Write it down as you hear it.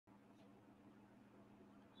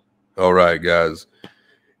All right, guys.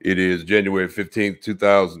 It is January 15th,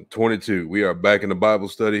 2022. We are back in the Bible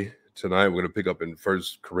study. Tonight, we're going to pick up in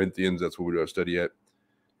First Corinthians. That's where we do our study at.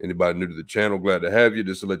 Anybody new to the channel, glad to have you.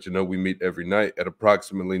 Just to let you know, we meet every night at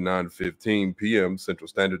approximately 9:15 p.m. Central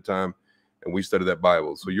Standard Time, and we study that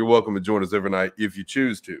Bible. So you're welcome to join us every night if you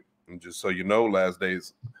choose to. And just so you know, last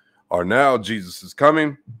days are now. Jesus is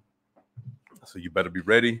coming. So you better be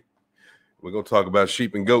ready. We're going to talk about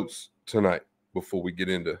sheep and goats tonight before we get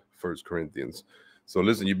into First Corinthians. So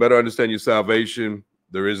listen, you better understand your salvation.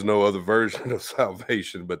 There is no other version of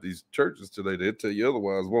salvation, but these churches today, they'll tell you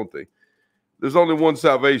otherwise, won't they? There's only one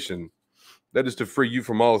salvation. That is to free you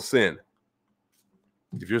from all sin.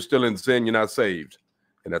 If you're still in sin, you're not saved.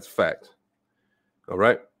 And that's a fact. All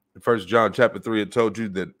right? In 1 John chapter 3, it told you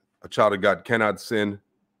that a child of God cannot sin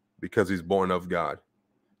because he's born of God.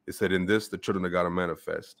 It said, in this, the children of God are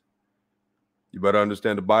manifest. You better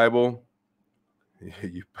understand the Bible.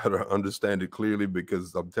 You better understand it clearly,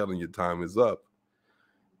 because I'm telling you, time is up.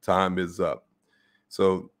 Time is up.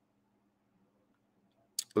 So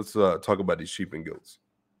let's talk about these sheep and goats.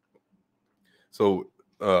 So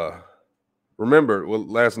remember, well,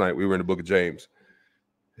 last night we were in the book of James,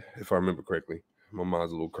 if I remember correctly. My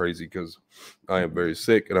mind's a little crazy because I am very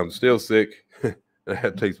sick, and I'm still sick. I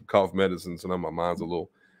had to take some cough medicine, so now my mind's a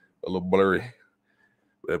little blurry.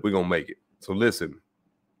 But we're gonna make it. So listen.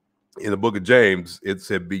 In the book of James, it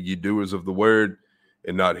said, be ye doers of the word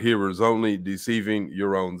and not hearers only, deceiving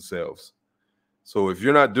your own selves. So if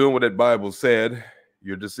you're not doing what that Bible said,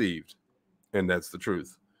 you're deceived. And that's the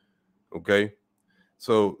truth. Okay?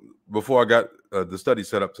 So before I got the study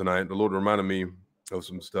set up tonight, the Lord reminded me of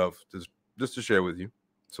some stuff just to share with you.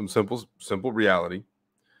 Some simple reality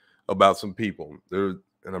about some people. And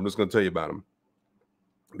I'm just going to tell you about them,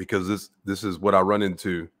 because this is what I run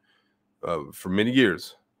into for many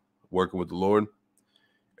years working with the Lord.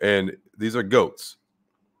 And these are goats.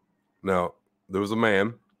 Now, there was a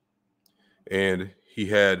man, and he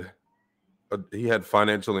had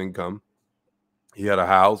financial income. He had a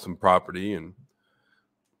house and property and,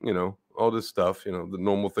 all this stuff, the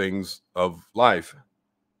normal things of life.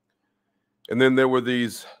 And then there were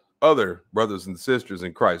these other brothers and sisters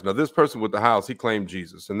in Christ. Now, this person with the house, he claimed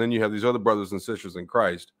Jesus. And then you have these other brothers and sisters in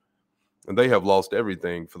Christ, and they have lost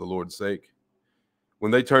everything for the Lord's sake. When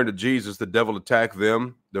they turned to Jesus, the devil attacked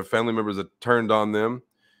them. Their family members had turned on them.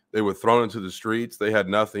 They were thrown into the streets. They had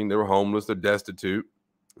nothing. They were homeless. They're destitute.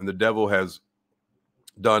 And the devil has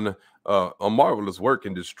done a marvelous work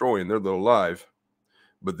in destroying their little life.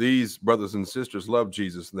 But these brothers and sisters love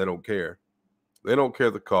Jesus, and they don't care. They don't care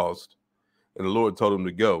the cost. And the Lord told them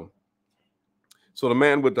to go. So the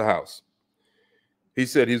man with the house, he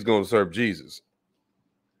said he's going to serve Jesus.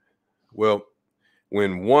 Well,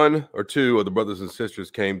 when one or two of the brothers and sisters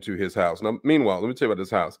came to his house. Now, meanwhile, let me tell you about this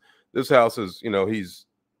house. This house is,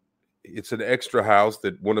 it's an extra house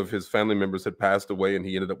that one of his family members had passed away, and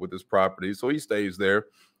he ended up with this property. So he stays there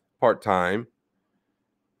part-time,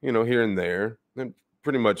 here and there. And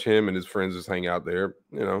pretty much him and his friends just hang out there,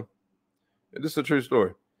 This is a true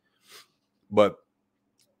story. But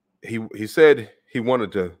he said he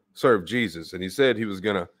wanted to serve Jesus, and he said he was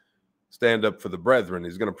going to stand up for the brethren.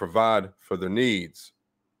 He's going to provide for their needs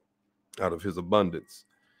out of his abundance.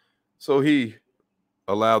 So he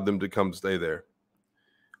allowed them to come stay there.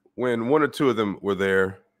 When one or two of them were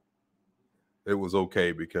there, it was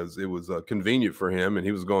okay, because it was convenient for him, and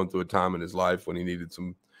he was going through a time in his life when he needed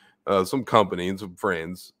some company and some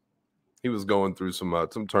friends. He was going through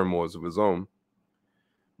some turmoils of his own.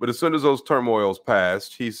 But as soon as those turmoils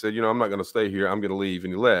passed, he said, I'm not going to stay here. I'm going to leave.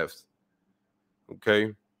 And he left.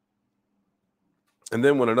 Okay. And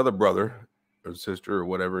then when another brother or sister or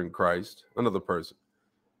whatever in Christ, another person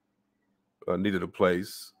needed a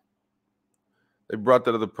place, they brought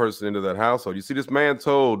that other person into that household. You see, this man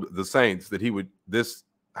told the saints that this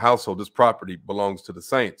household, this property belongs to the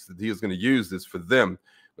saints, that he is going to use this for them.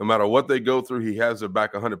 No matter what they go through, he has their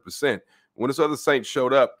back 100%. When this other saint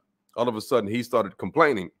showed up, all of a sudden he started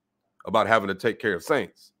complaining about having to take care of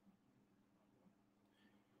saints.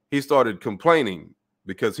 He started complaining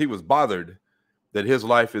because he was bothered that his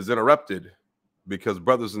life is interrupted because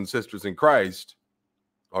brothers and sisters in Christ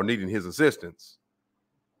are needing his assistance.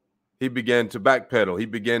 He began to backpedal. He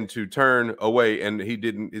began to turn away, and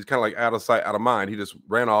he's kind of like out of sight, out of mind. He just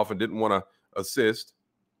ran off and didn't want to assist,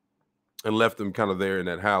 and left them kind of there in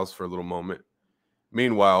that house for a little moment.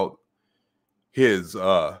 Meanwhile, his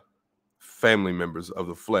family members of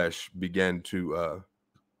the flesh began to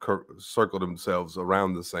circle themselves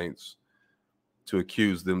around the saints, to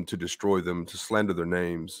accuse them, to destroy them, to slander their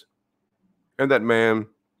names. And that man,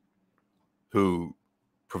 who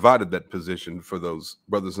provided that position for those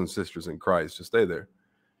brothers and sisters in Christ to stay there.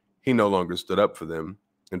 He no longer stood up for them.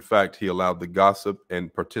 In fact, he allowed the gossip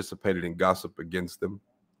and participated in gossip against them,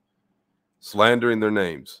 slandering their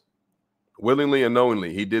names. Willingly and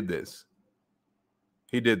knowingly, he did this.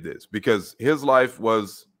 He did this because his life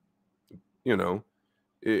was,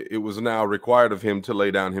 it was now required of him to lay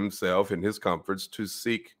down himself and his comforts to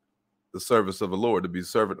seek the service of the Lord, to be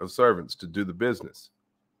servant of servants, to do the business.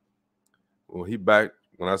 Well,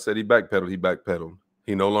 when I said he backpedaled, he backpedaled.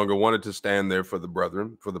 He no longer wanted to stand there for the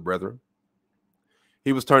brethren.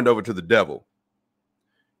 He was turned over to the devil.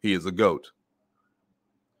 He is a goat.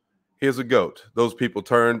 He is a goat. Those people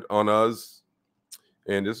turned on us,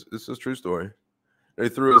 and this is a true story. They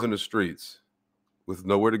threw us in the streets with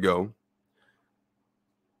nowhere to go,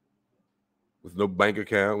 with no bank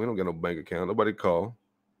account. We don't get no bank account. Nobody call.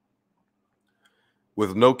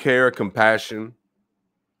 With no care, compassion,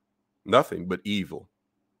 nothing but evil.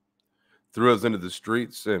 Threw us into the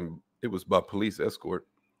streets, and it was by police escort.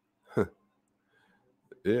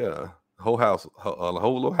 Yeah, a whole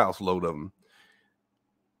little house load of them.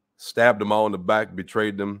 Stabbed them all in the back,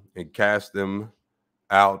 betrayed them, and cast them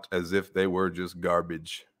out as if they were just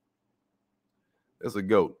garbage. That's a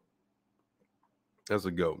goat. That's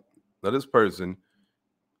a goat. Now, this person,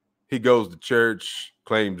 he goes to church,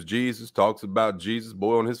 claims Jesus, talks about Jesus.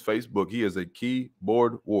 Boy, on his Facebook, he is a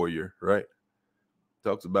keyboard warrior, right?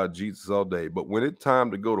 Talks about Jesus all day. But when it's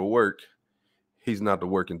time to go to work, he's not the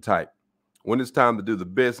working type. When it's time to do the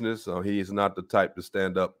business, he is not the type to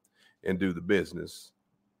stand up and do the business.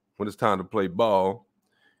 When it's time to play ball,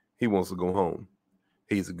 he wants to go home.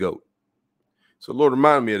 He's a goat. So Lord,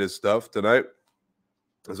 remind me of this stuff tonight.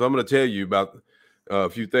 So I'm going to tell you about a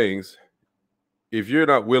few things. If you're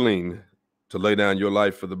not willing to lay down your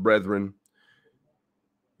life for the brethren,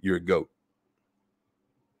 you're a goat.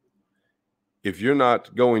 If you're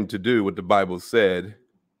not going to do what the Bible said,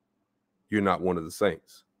 you're not one of the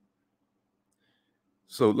saints.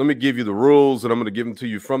 So let me give you the rules, and I'm going to give them to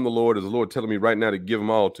you from the Lord, as the Lord telling me right now to give them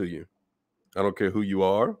all to you. I don't care who you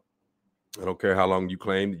are. I don't care how long you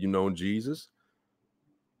claim that you know Jesus.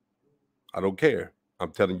 I don't care.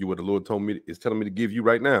 I'm telling you what the Lord is telling me to give you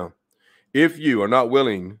right now. If you are not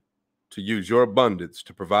willing to use your abundance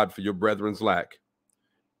to provide for your brethren's lack,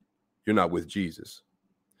 you're not with Jesus.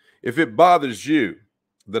 If it bothers you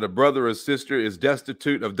that a brother or sister is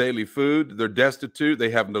destitute of daily food, they're destitute,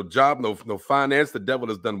 they have no job, no finance, the devil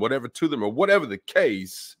has done whatever to them, or whatever the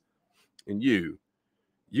case, and you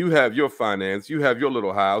have your finance, you have your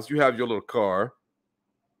little house, you have your little car.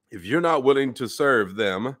 If you're not willing to serve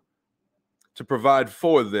them, to provide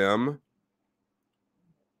for them,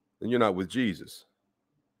 then you're not with Jesus.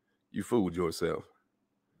 You fooled yourself.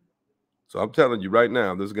 So I'm telling you right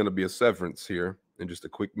now, there's going to be a severance here in just a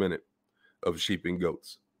quick minute of sheep and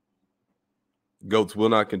goats. Goats will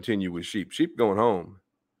not continue with sheep. Sheep going home.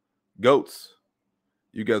 Goats,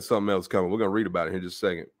 you got something else coming. We're going to read about it here in just a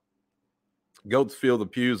second. Goats fill the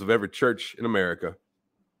pews of every church in America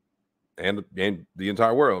and the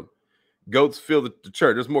entire world. Goats fill the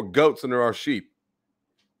church. There's more goats than there are sheep.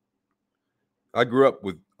 I grew up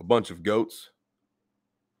with a bunch of goats,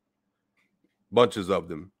 bunches of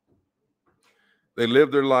them. They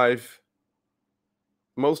live their life.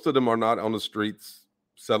 Most of them are not on the streets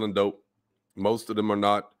selling dope. Most of them are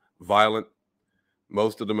not violent.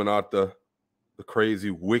 Most of them are not the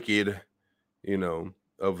crazy, wicked,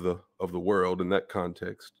 of the world in that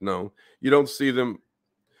context. No, you don't see them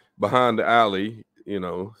behind the alley,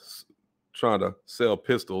 trying to sell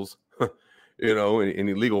pistols, and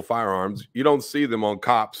illegal firearms. You don't see them on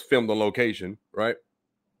cops film the location, right?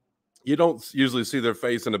 You don't usually see their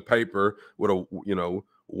face in the paper with a,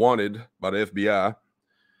 wanted by the FBI.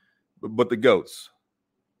 But the goats,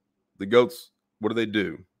 what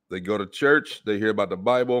do? They go to church. They hear about the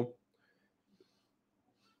Bible.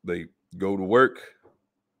 They go to work.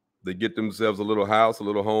 They get themselves a little house, a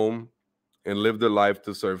little home, and live their life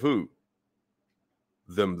to serve who?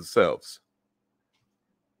 Themselves.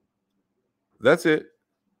 That's it.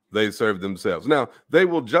 They serve themselves. Now, they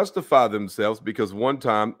will justify themselves because one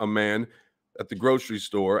time a man at the grocery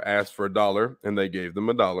store asked for $1 and they gave them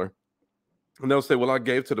 $1. And they'll say, well, I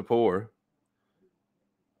gave to the poor.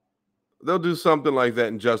 They'll do something like that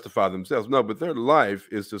and justify themselves. No, but their life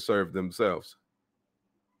is to serve themselves.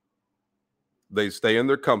 They stay in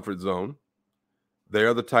their comfort zone. They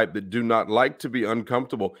are the type that do not like to be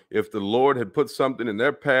uncomfortable. If the Lord had put something in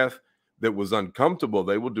their path that was uncomfortable,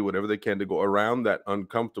 they will do whatever they can to go around that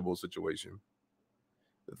uncomfortable situation.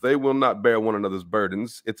 They will not bear one another's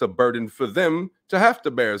burdens. It's a burden for them to have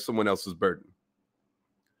to bear someone else's burden.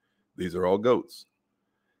 These are all goats.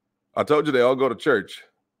 I told you they all go to church.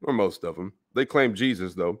 or most of them. They claim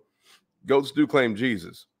Jesus, though. Goats do claim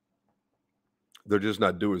Jesus. They're just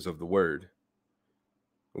not doers of the word.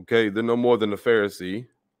 Okay, they're no more than a Pharisee.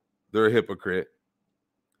 They're a hypocrite.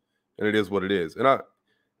 And it is what it is. And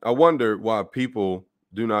I wonder why people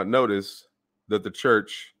do not notice that the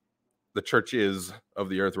church is of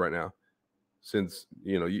the earth right now, since,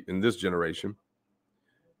 in this generation,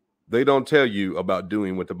 they don't tell you about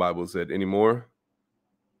doing what the Bible said anymore.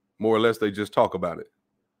 More or less, they just talk about it.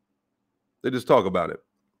 They just talk about it.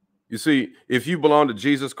 You see, if you belong to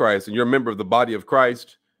Jesus Christ and you're a member of the body of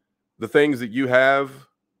Christ, the things that you have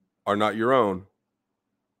are not your own.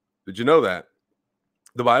 Did you know that?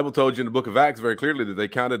 The Bible told you in the book of Acts very clearly that they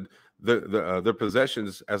counted their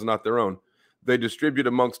possessions as not their own. They distribute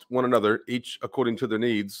amongst one another, each according to their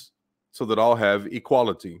needs, so that all have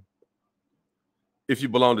equality. If you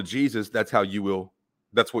belong to Jesus, that's what you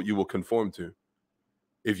will conform to.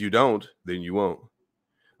 If you don't, then you won't.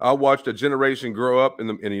 I watched a generation grow up in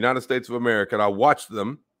the United States of America, and I watched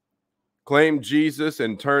them claim Jesus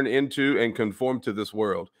and turn into and conform to this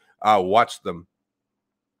world. I watched them.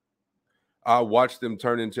 I watched them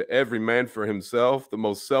turn into every man for himself, the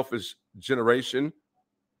most selfish generation,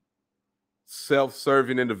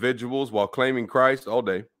 self-serving individuals while claiming Christ all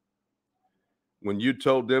day. When you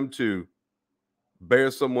told them to bear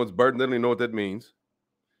someone's burden, they don't even know what that means.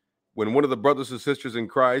 When one of the brothers or sisters in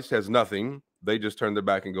Christ has nothing, they just turn their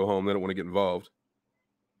back and go home. They don't want to get involved.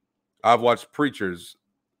 I've watched preachers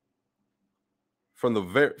from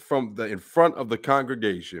in front of the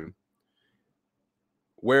congregation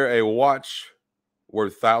wear a watch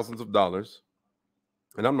worth thousands of dollars.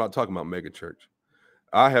 And I'm not talking about mega church.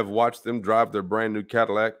 I have watched them drive their brand new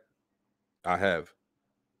Cadillac. I have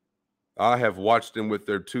watched them with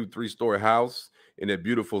their 2-3-story house in a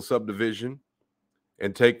beautiful subdivision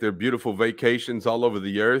and take their beautiful vacations all over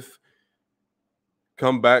the earth,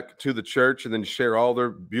 come back to the church, and then share all their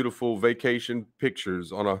beautiful vacation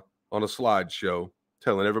pictures on a slideshow,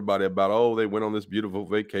 telling everybody about, oh, they went on this beautiful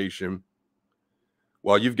vacation.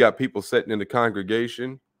 While you've got people sitting in the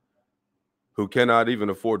congregation who cannot even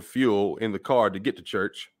afford fuel in the car to get to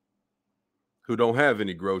church, who don't have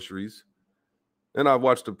any groceries. And I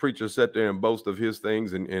watched the preacher sit there and boast of his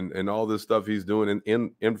things and all this stuff he's doing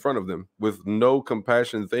in front of them with no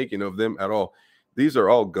compassion thinking of them at all. These are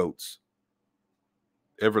all goats.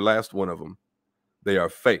 Every last one of them. They are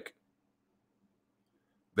fake.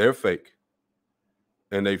 They're fake.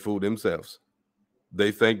 And they fool themselves.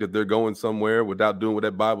 They think that they're going somewhere without doing what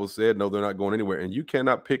that Bible said. No, they're not going anywhere. And you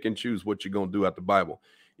cannot pick and choose what you're going to do out the Bible.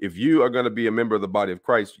 If you are going to be a member of the body of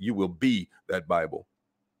Christ, you will be that Bible.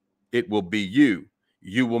 It will be you.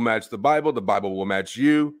 You will match the Bible will match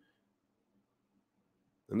you.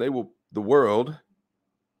 And the world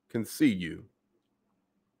can see you.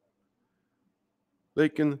 They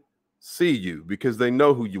can see you because they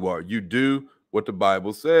know who you are. You do what the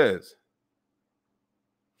Bible says.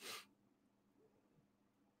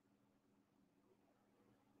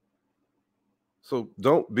 So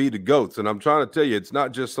don't be the goats. And I'm trying to tell you, it's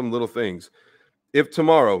not just some little things. If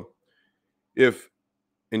tomorrow,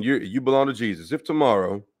 and you belong to Jesus, if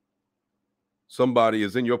tomorrow somebody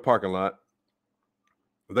is in your parking lot,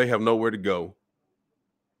 they have nowhere to go,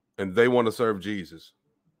 and they want to serve Jesus,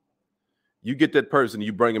 you get that person,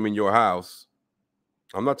 you bring them in your house.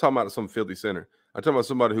 I'm not talking about some filthy sinner. I'm talking about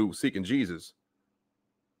somebody who's seeking Jesus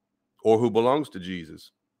or who belongs to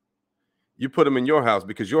Jesus. You put them in your house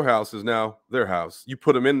because your house is now their house. You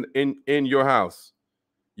put them in your house.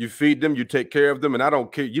 You feed them, you take care of them, and I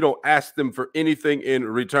don't care. You don't ask them for anything in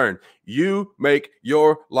return. You make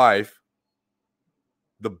your life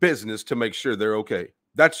the business to make sure they're okay.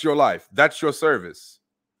 That's your life. That's your service.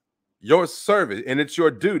 Your service, and it's your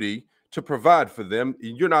duty to provide for them.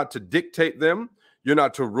 You're not to dictate them. You're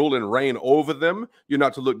not to rule and reign over them. You're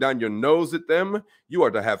not to look down your nose at them. You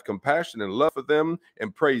are to have compassion and love for them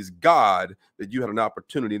and praise God that you had an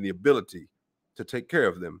opportunity and the ability to take care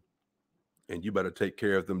of them. And you better take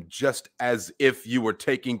care of them just as if you were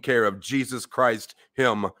taking care of Jesus Christ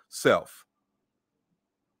himself.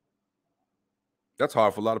 That's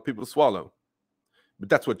hard for a lot of people to swallow, but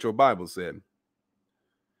that's what your Bible said.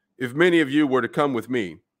 If many of you were to come with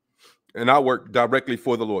me, and I work directly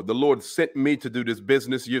for the Lord sent me to do this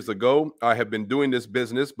business years ago. I have been doing this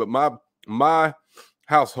business, but my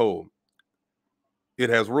household, it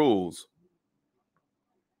has rules.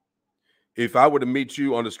 If I were to meet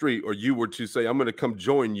you on the street, or you were to say, I'm going to come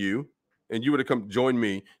join you, and you were to come join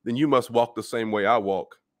me, then you must walk the same way I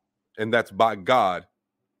walk. And that's by God.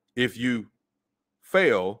 If you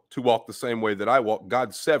fail to walk the same way that I walk,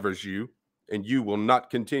 God severs you, and you will not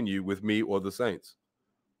continue with me or the saints.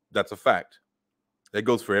 That's a fact. It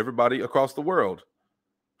goes for everybody across the world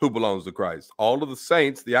who belongs to Christ. All of the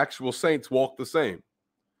saints, the actual saints, walk the same.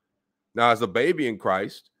 Now, as a baby in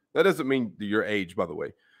Christ, that doesn't mean your age, by the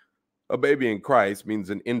way. A baby in Christ means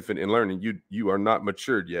an infant in learning. You are not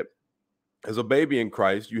matured yet. As a baby in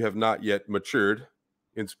Christ, you have not yet matured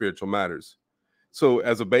in spiritual matters. So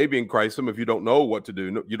as a baby in Christ, some of you don't know what to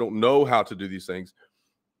do. You don't know how to do these things,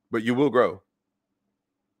 but you will grow.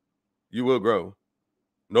 You will grow.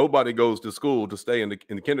 Nobody goes to school to stay in the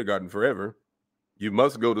kindergarten forever. You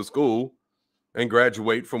must go to school and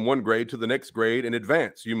graduate from one grade to the next grade and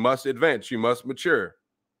advance. You must advance. You must mature.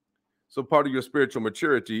 So part of your spiritual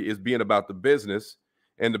maturity is being about the business,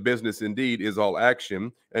 and the business indeed is all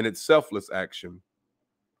action, and it's selfless action.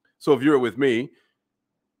 So if you're with me,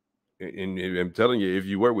 and I'm telling you, if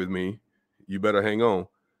you were with me, you better hang on.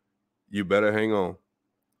 You better hang on,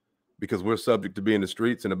 because we're subject to be in the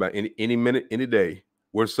streets in about any minute, any day.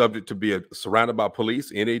 We're subject to be surrounded by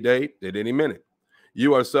police any day, at any minute.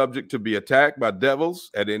 You are subject to be attacked by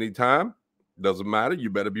devils at any time. Doesn't matter. You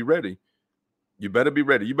better be ready. You better be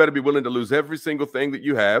ready. You better be willing to lose every single thing that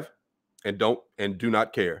you have and do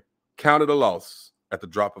not care. Count it a loss at the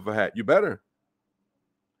drop of a hat. You better.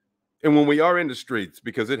 And when we are in the streets,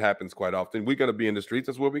 because it happens quite often, we're going to be in the streets.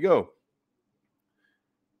 That's where we go.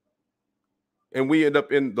 And we end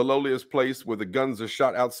up in the lowliest place where the guns are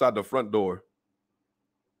shot outside the front door.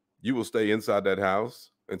 You will stay inside that house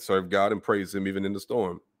and serve God and praise him even in the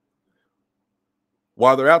storm.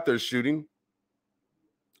 While they're out there shooting,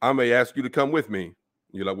 I may ask you to come with me.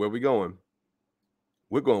 You're like, where are we going?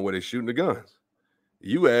 We're going where they're shooting the guns.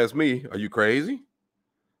 You ask me, are you crazy?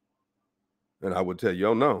 And I would tell you,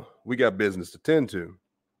 oh no, we got business to tend to.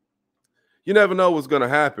 You never know what's going to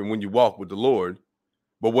happen when you walk with the Lord,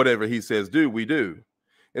 but whatever he says do, we do.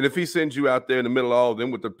 And if he sends you out there in the middle of all of them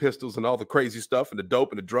with the pistols and all the crazy stuff and the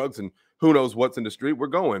dope and the drugs and who knows what's in the street, we're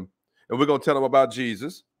going. And we're going to tell them about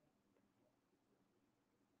Jesus.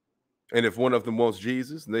 And if one of them wants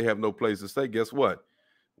Jesus and they have no place to stay, guess what?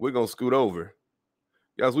 We're going to scoot over.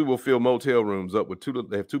 Guys, we will fill motel rooms up with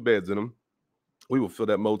they have 2 beds in them. We will fill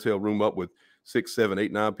that motel room up with 6, 7,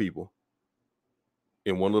 8, 9 people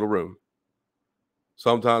in one little room.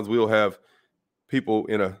 Sometimes we'll have people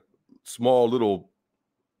in a small little,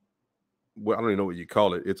 well, I don't even know what you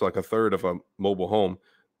call it. It's like a third of a mobile home,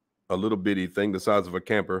 a little bitty thing the size of a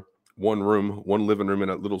camper, 1 room, 1 living room,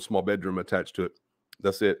 and a little small bedroom attached to it.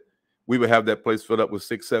 That's it. We would have that place filled up with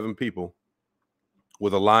 6, 7 people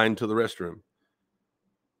with a line to the restroom.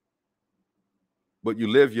 But you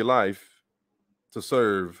live your life to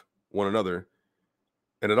serve one another,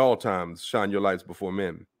 and at all times shine your lights before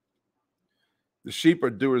men. The sheep are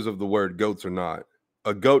doers of the word, goats are not.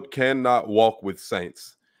 A goat cannot walk with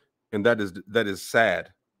saints, and that is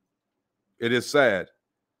sad. It is sad.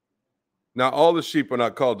 Now, all the sheep are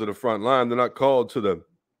not called to the front line. They're not called to the,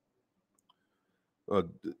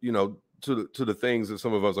 to the things that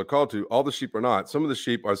some of us are called to. All the sheep are not. Some of the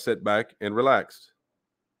sheep are set back and relaxed.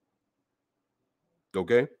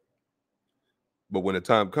 Okay? But when the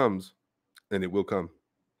time comes, and it will come,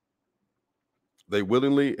 they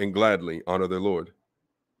willingly and gladly honor their Lord.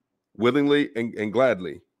 Willingly and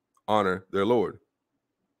gladly honor their Lord.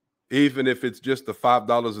 Even if it's just the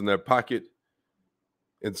 $5 in their pocket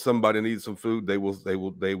and somebody needs some food, they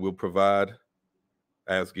will provide,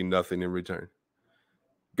 asking nothing in return.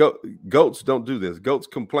 Goats don't do this. Goats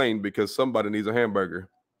complain because somebody needs a hamburger.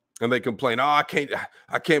 And they complain, oh, I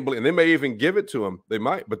can't believe. And they may even give it to them. They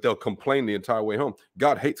might, but they'll complain the entire way home.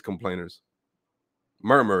 God hates complainers,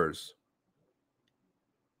 murmurers,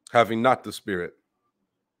 having not the Spirit.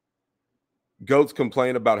 Goats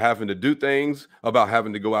complain about having to do things, about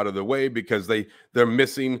having to go out of their way because they're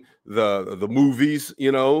missing the movies,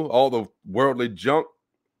 all the worldly junk.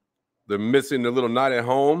 They're missing the little night at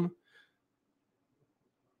home.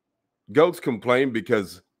 Goats complain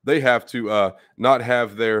because they have to not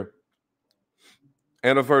have their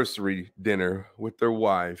anniversary dinner with their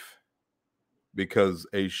wife because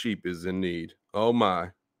a sheep is in need. Oh my.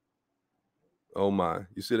 Oh my.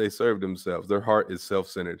 You see, they serve themselves. Their heart is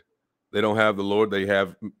self-centered. They don't have the Lord. They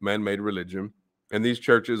have man-made religion. And these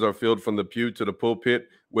churches are filled from the pew to the pulpit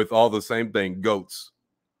with all the same thing, goats.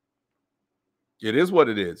 It is what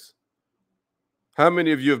it is. How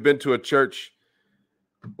many of you have been to a church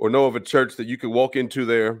or know of a church that you could walk into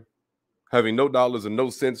there having no dollars and no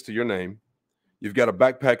cents to your name? You've got a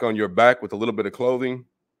backpack on your back with a little bit of clothing,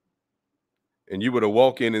 and you were to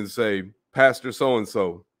walk in and say, Pastor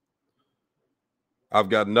so-and-so, I've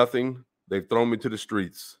got nothing. They've thrown me to the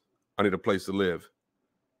streets. I need a place to live.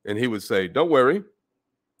 And he would say, don't worry.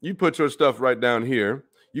 You put your stuff right down here.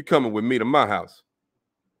 You coming with me to my house.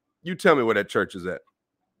 You tell me where that church is at.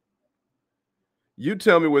 You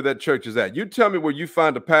tell me where that church is at. You tell me where you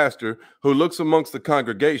find a pastor who looks amongst the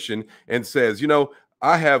congregation and says, you know,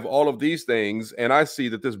 I have all of these things, and I see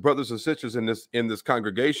that there's brothers and sisters in this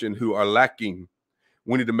congregation who are lacking.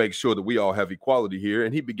 We need to make sure that we all have equality here.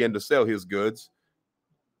 And he began to sell his goods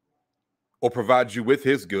or provide you with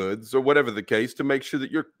his goods or whatever the case to make sure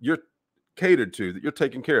that you're catered to, that you're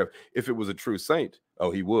taken care of. If it was a true saint, oh,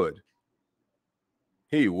 he would.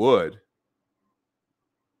 He would.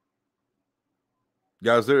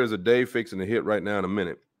 Guys, there is a day fixing to hit right now in a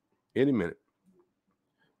minute. Any minute.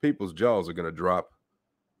 People's jaws are going to drop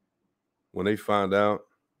when they find out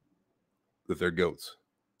that they're goats.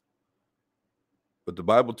 But the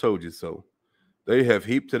Bible told you so. They have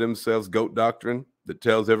heaped to themselves goat doctrine that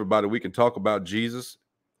tells everybody we can talk about Jesus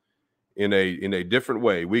in a different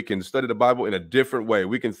way. We can study the Bible in a different way.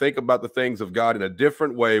 We can think about the things of God in a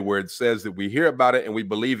different way, where it says that we hear about it and we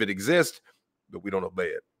believe it exists, but we don't obey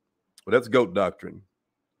it. Well, that's goat doctrine.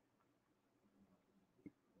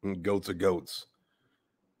 And goats are goats.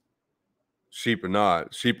 Sheep are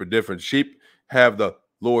not. Sheep are different. Sheep have the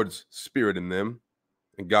Lord's Spirit in them,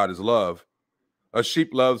 and God is love. A sheep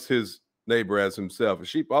loves his neighbor as himself. A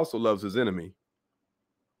sheep also loves his enemy.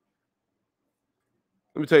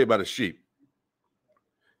 Let me tell you about a sheep.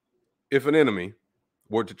 If an enemy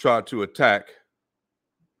were to try to attack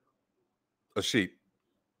a sheep,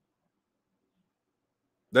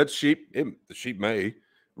 that sheep, the sheep may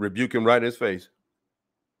rebuke him right in his face.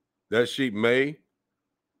 That sheep may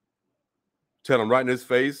tell him right in his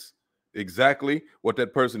face exactly what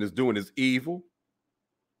that person is doing is evil.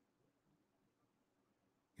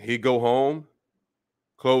 He'd go home,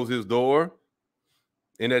 close his door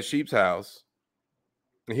in that sheep's house,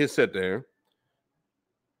 and he'll sit there.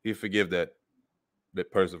 He'll forgive that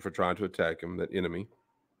person for trying to attack him, that enemy.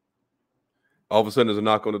 All of a sudden, there's a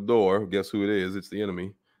knock on the door. Guess who it is? It's the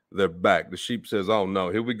enemy. They're back. The sheep says, oh, no,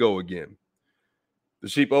 here we go again. The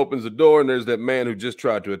sheep opens the door, and there's that man who just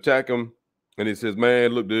tried to attack him. And he says,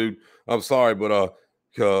 man, look, dude, I'm sorry, but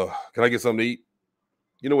can I get something to eat?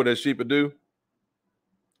 You know what that sheep would do?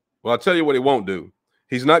 Well, I'll tell you what he won't do.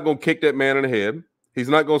 He's not going to kick that man in the head. He's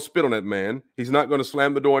not going to spit on that man. He's not going to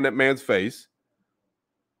slam the door in that man's face.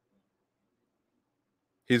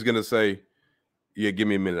 He's going to say, yeah, give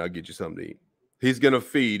me a minute. I'll get you something to eat. He's going to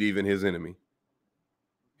feed even his enemy.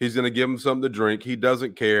 He's going to give him something to drink. He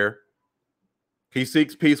doesn't care. He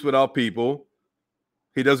seeks peace with all people.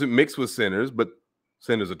 He doesn't mix with sinners, but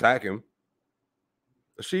sinners attack him.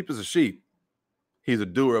 A sheep is a sheep. He's a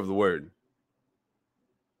doer of the word.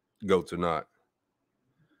 Goats are not.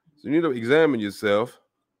 So you need to examine yourself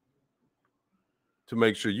to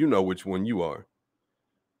make sure you know which one you are.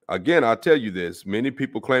 Again, I'll tell you this. Many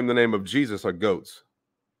people claim the name of Jesus are goats.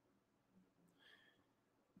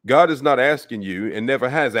 God is not asking you and never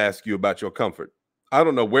has asked you about your comfort. I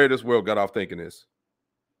don't know where this world got off thinking this.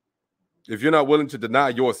 If you're not willing to deny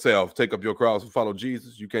yourself, take up your cross and follow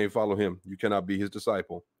Jesus, you can't follow him. You cannot be his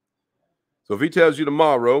disciple. So if he tells you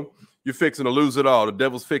tomorrow you're fixing to lose it all, the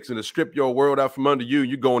devil's fixing to strip your world out from under you,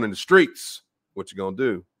 you're going in the streets, what you going to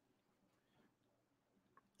do?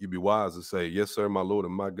 You'd be wise to say, yes, sir, my Lord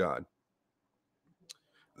and my God,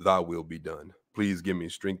 thy will be done. Please give me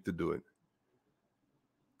strength to do it.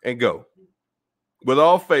 And go. With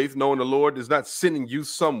all faith, knowing the Lord is not sending you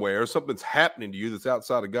somewhere, something's happening to you that's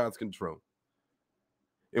outside of God's control.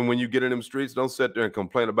 And when you get in them streets, don't sit there and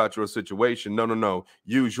complain about your situation. No.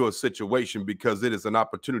 Use your situation because it is an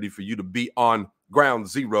opportunity for you to be on ground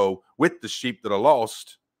zero with the sheep that are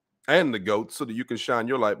lost and the goats so that you can shine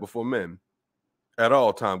your light before men at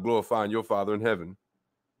all time, glorifying your Father in heaven.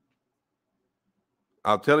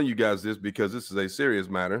 I'm telling you guys this because this is a serious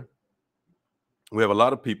matter. We have a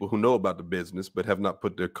lot of people who know about the business but have not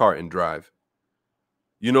put their car in drive.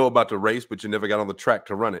 You know about the race, but you never got on the track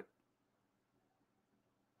to run it.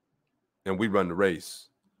 And we run the race.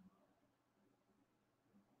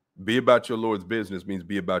 Be about your Lord's business means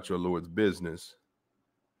be about your Lord's business.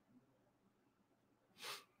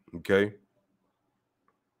 Okay?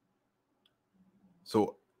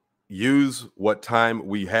 So use what time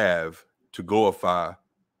we have to glorify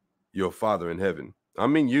your Father in heaven. I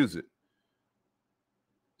mean, use it.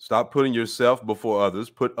 Stop putting yourself before others.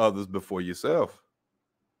 Put others before yourself.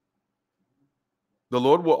 The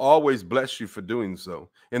Lord will always bless you for doing so.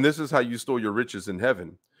 And this is how you store your riches in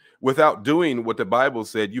heaven. Without doing what the Bible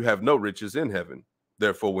said, you have no riches in heaven.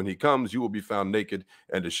 Therefore, when he comes, you will be found naked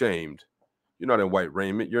and ashamed. You're not in white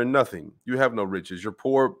raiment. You're in nothing. You have no riches. You're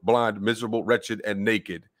poor, blind, miserable, wretched, and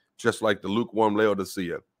naked, just like the lukewarm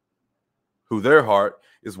Laodicea, who their heart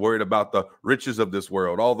is worried about the riches of this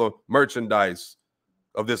world, all the merchandise,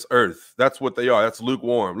 of this earth. That's what they are. That's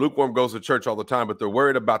lukewarm. Lukewarm goes to church all the time, but they're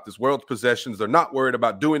worried about this world's possessions. They're not worried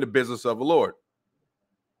about doing the business of the Lord.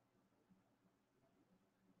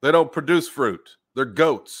 They don't produce fruit. They're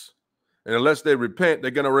goats. And unless they repent,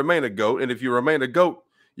 they're going to remain a goat. And if you remain a goat,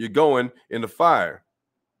 you're going in the fire.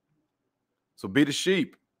 So be the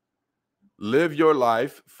sheep. Live your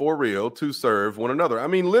life for real to serve one another. I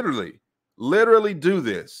mean, literally do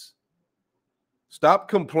this. Stop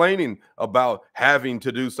complaining about having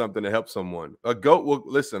to do something to help someone. A goat will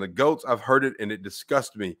listen. A goats, I've heard it and it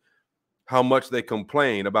disgusts me how much they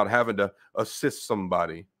complain about having to assist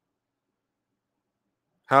somebody.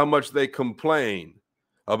 How much they complain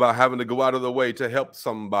about having to go out of the way to help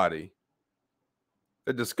somebody.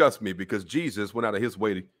 It disgusts me because Jesus went out of his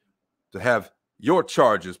way to have your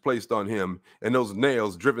charges placed on him and those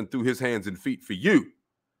nails driven through his hands and feet for you.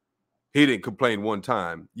 He didn't complain one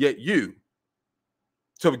time, yet you.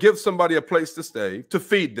 To give somebody a place to stay, to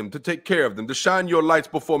feed them, to take care of them, to shine your lights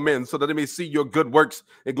before men so that they may see your good works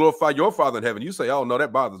and glorify your Father in heaven. You say, oh, no,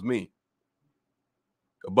 that bothers me.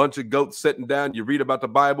 A bunch of goats sitting down, you read about the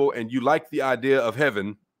Bible, and you like the idea of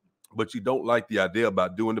heaven, but you don't like the idea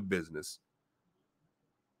about doing the business.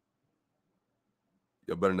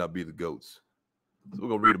 You better not be the goats. So we're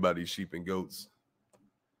going to read about these sheep and goats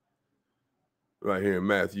right here in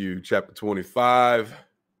Matthew chapter 25,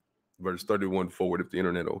 verse 31 forward. If the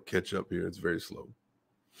internet will catch up here, it's very slow.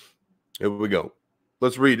 Here we go.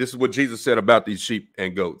 Let's read. This is what Jesus said about these sheep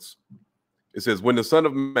and goats. It says, when the Son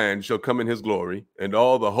of Man shall come in his glory, and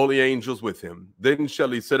all the holy angels with him, then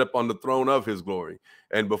shall he sit up on the throne of his glory,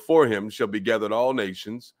 and before him shall be gathered all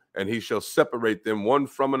nations, and he shall separate them one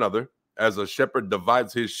from another, as a shepherd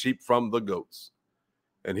divides his sheep from the goats.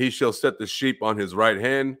 And he shall set the sheep on his right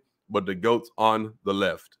hand, but the goats on the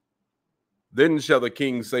left. Then shall the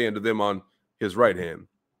king say unto them on his right hand,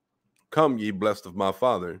 come, ye blessed of my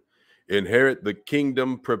Father, inherit the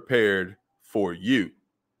kingdom prepared for you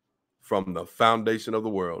from the foundation of the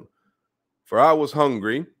world. For I was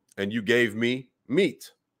hungry, and you gave me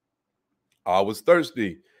meat. I was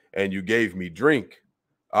thirsty, and you gave me drink.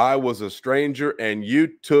 I was a stranger, and you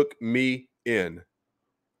took me in.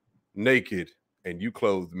 Naked, and you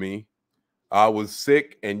clothed me. I was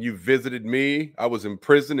sick, and you visited me. I was in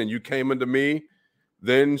prison, and you came unto me.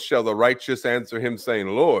 Then shall the righteous answer him, saying,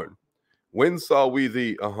 Lord, when saw we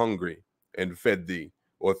thee a hungry, and fed thee,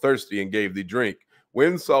 or thirsty, and gave thee drink?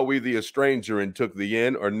 When saw we thee a stranger, and took thee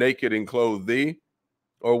in, or naked, and clothed thee?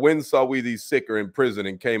 Or when saw we thee sick or in prison,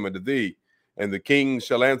 and came unto thee? And the king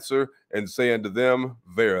shall answer and say unto them,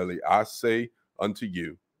 verily, I say unto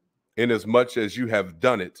you, inasmuch as you have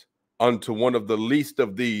done it unto one of the least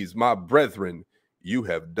of these, my brethren, you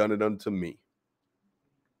have done it unto me.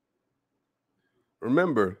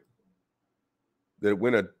 Remember that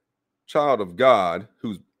when a child of God,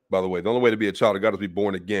 who's, by the way, the only way to be a child of God is to be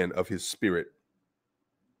born again of his spirit.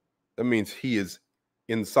 That means he is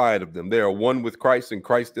inside of them. They are one with Christ and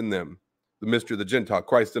Christ in them. The mystery of the Gentile,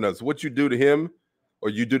 Christ in us. What you do to him or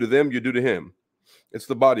you do to them, you do to him. It's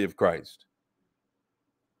the body of Christ.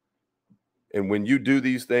 And when you do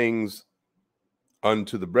these things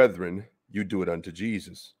unto the brethren, you do it unto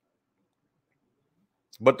Jesus.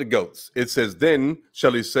 But the goats, it says, then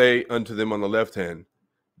shall he say unto them on the left hand,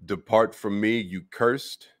 depart from me, you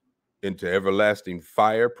cursed, into everlasting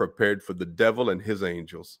fire prepared for the devil and his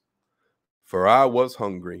angels. For I was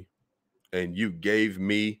hungry, and you gave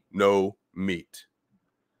me no meat.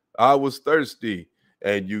 I was thirsty,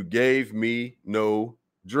 and you gave me no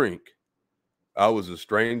drink. I was a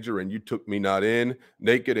stranger, and you took me not in,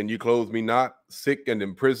 naked, and you clothed me not, sick and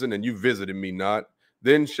in prison, and you visited me not.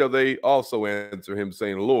 Then shall they also answer him,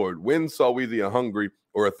 saying, Lord, when saw we thee a hungry,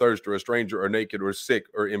 or a thirst, or a stranger, or naked, or sick,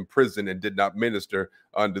 or in prison, and did not minister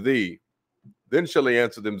unto thee? Then shall he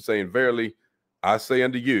answer them, saying, verily, I say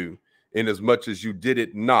unto you, inasmuch as you did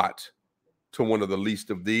it not to one of the least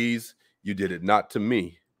of these, you did it not to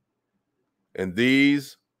me. And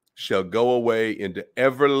these shall go away into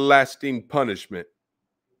everlasting punishment.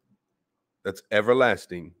 That's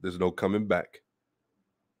everlasting. There's no coming back.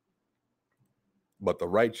 But the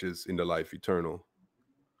righteous into life eternal.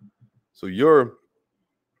 So your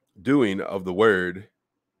doing of the word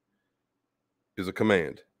is a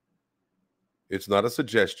command. It's not a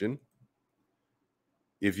suggestion.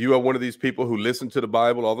 If you are one of these people who listen to the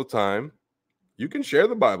Bible all the time, you can share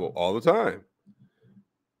the Bible all the time,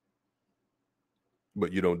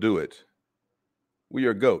 but you don't do it. We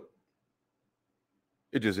are a goat.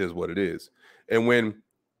 It just is what it is. And when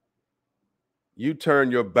you turn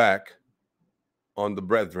your back on the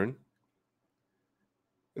brethren,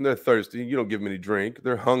 and they're thirsty, you don't give them any drink.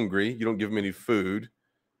 They're hungry, you don't give them any food.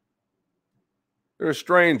 They're a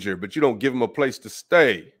stranger, but you don't give them a place to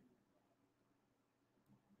stay.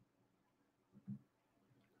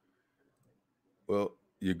 Well,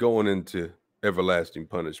 you're going into everlasting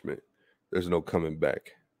punishment. There's no coming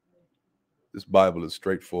back. This Bible is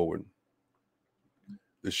straightforward.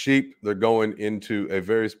 The sheep, they're going into a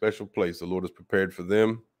very special place the Lord has prepared for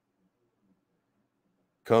them.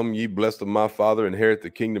 Come, ye blessed of my Father, inherit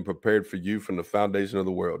the kingdom prepared for you from the foundation of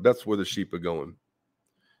the world. That's where the sheep are going.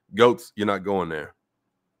 Goats, you're not going there.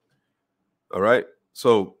 All right?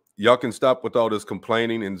 So y'all can stop with all this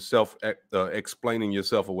complaining and explaining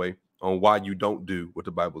yourself away on why you don't do what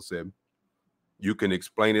the Bible said. You can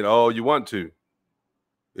explain it all you want to.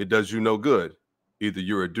 It does you no good. Either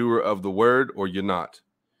you're a doer of the word or you're not.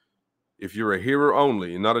 If you're a hearer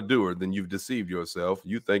only and not a doer, then you've deceived yourself.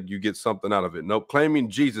 You think you get something out of it. No, claiming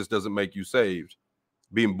Jesus doesn't make you saved.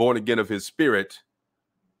 Being born again of his spirit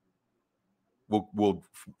will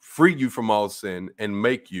free you from all sin and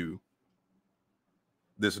make you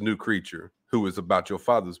this new creature who is about your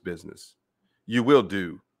Father's business. You will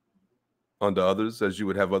do unto others as you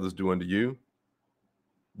would have others do unto you.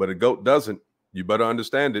 But a goat doesn't. You better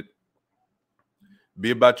understand it.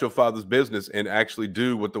 Be about your Father's business and actually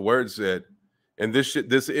do what the word said. And this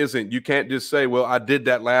isn't, you can't just say, well, I did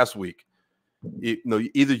that last week.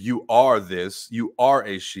 Either you are this, you are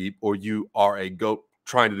a sheep, or you are a goat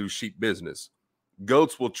trying to do sheep business.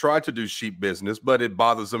 Goats will try to do sheep business, but it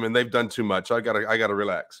bothers them and they've done too much. I gotta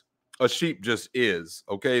relax. A sheep just is,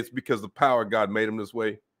 okay? It's because the power of God made them this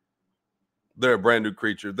way. They're a brand new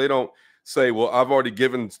creature. They don't say, well, I've already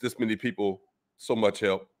given this many people so much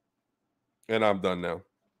help and I'm done now.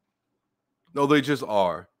 No, they just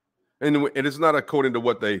are. And it's not according to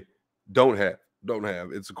what they don't have.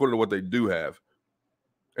 It's according to what they do have.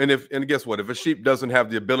 And guess what? If a sheep doesn't have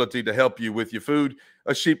the ability to help you with your food,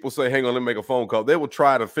 a sheep will say, hang on, let me make a phone call. They will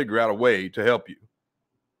try to figure out a way to help you.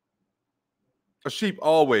 A sheep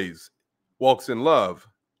always walks in love.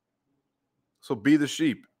 So be the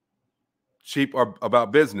sheep. Sheep are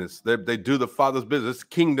about business. They do the Father's business,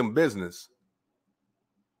 kingdom business.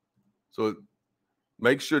 So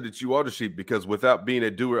make sure that you are the sheep, because without being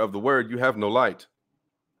a doer of the word, you have no light.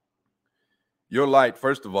 Your light,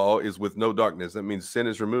 first of all, is with no darkness. That means sin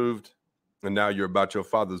is removed, and now you're about your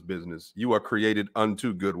Father's business. You are created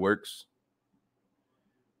unto good works.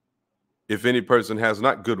 If any person has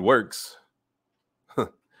not good works,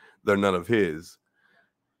 they're none of his.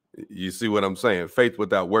 You see what I'm saying? Faith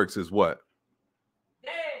without works is what?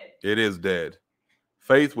 Dead. It is dead.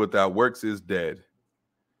 Faith without works is dead.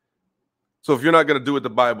 So if you're not going to do what the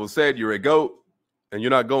Bible said, you're a goat, and you're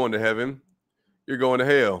not going to heaven, you're going to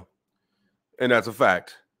hell. And that's a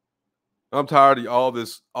fact. I'm tired of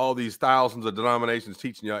all these thousands of denominations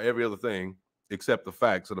teaching y'all every other thing except the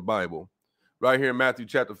facts of the Bible. Right here in Matthew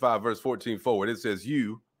chapter 5, verse 14 forward, it says,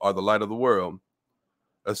 you are the light of the world.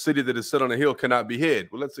 A city that is set on a hill cannot be hid.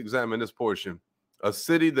 Well, let's examine this portion. A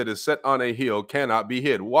city that is set on a hill cannot be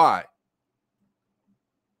hid. Why?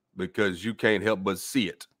 Because you can't help but see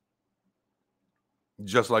it.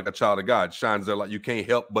 Just like a child of God shines their light. You can't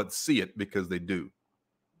help but see it because they do.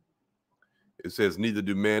 It says, neither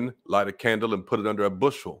do men light a candle and put it under a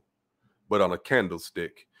bushel, but on a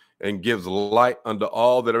candlestick, and gives light unto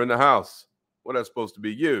all that are in the house. Well, that's supposed to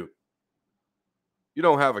be you. You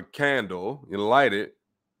don't have a candle, you light it,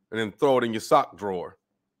 and then throw it in your sock drawer.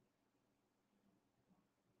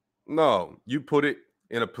 No, you put it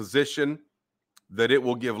in a position that it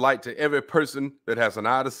will give light to every person that has an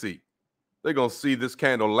eye to see. They're going to see this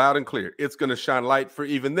candle loud and clear. It's going to shine light for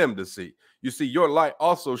even them to see. You see, your light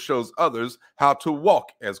also shows others how to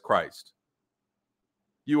walk as Christ.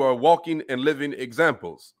 You are walking and living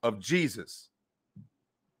examples of Jesus.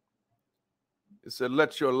 It said,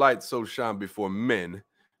 let your light so shine before men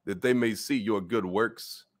that they may see your good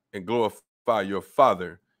works and glorify your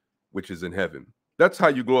Father, which is in heaven. That's how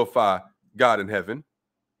you glorify God in heaven,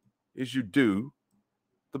 is you do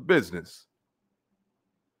the business.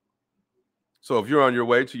 So if you're on your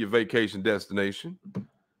way to your vacation destination,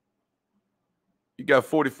 you got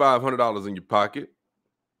 $4,500 in your pocket.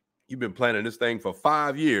 You've been planning this thing for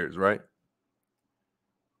 5 years, right?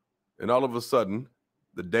 And all of a sudden,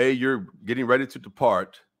 the day you're getting ready to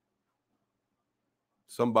depart,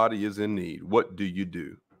 somebody is in need. What do you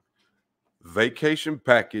do? Vacation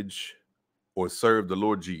package or serve the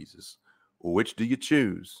Lord Jesus? Which do you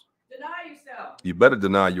choose? Deny yourself. You better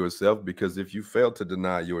deny yourself, because if you fail to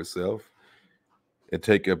deny yourself and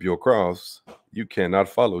take up your cross, you cannot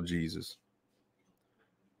follow Jesus.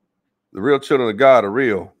 The real children of God are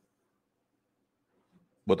real,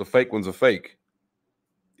 but the fake ones are fake.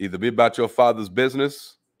 Either be about your Father's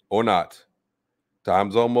business or not.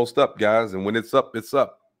 Time's almost up, guys. And when it's up, it's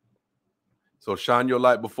up. So shine your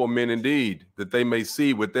light before men indeed, that they may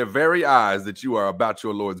see with their very eyes that you are about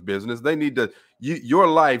your Lord's business. They need to, your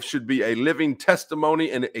life should be a living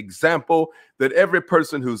testimony and example that every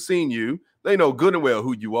person who's seen you, they know good and well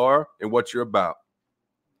who you are and what you're about.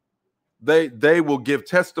 They will give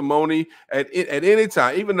testimony at any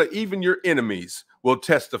time. Even your enemies will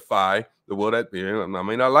testify that, well, that, yeah, I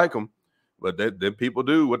may not like them, but that people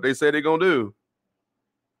do what they say they're gonna do.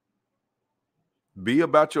 Be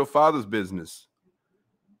about your Father's business.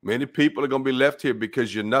 Many people are going to be left here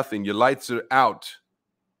because you're nothing. Your lights are out.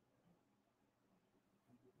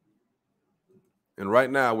 And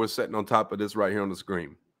right now, we're sitting on top of this right here on the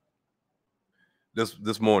screen.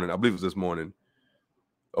 This morning, I believe it was this morning,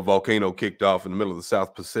 a volcano kicked off in the middle of the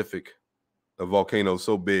South Pacific. A volcano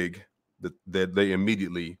so big that they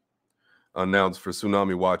immediately announced for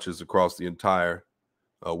tsunami watches across the entire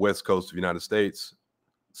west coast of the United States,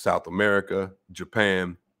 South America,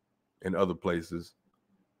 Japan, and other places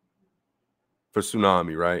for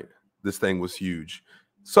tsunami, right? This thing was huge.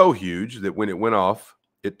 So huge that when it went off,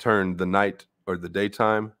 it turned the night or the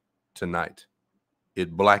daytime to night.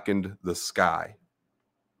 It blackened the sky.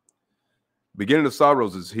 Beginning of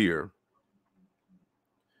sorrows is here.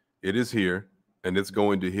 It is here, and it's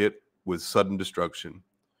going to hit with sudden destruction.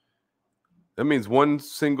 That means one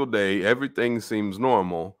single day, everything seems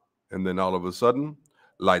normal, and then all of a sudden,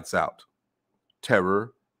 lights out.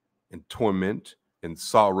 Terror and torment and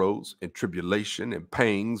sorrows and tribulation and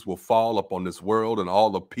pains will fall upon this world and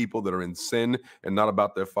all the people that are in sin and not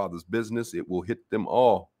about their Father's business. It will hit them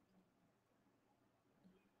all.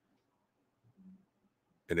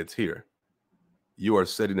 And it's here. You are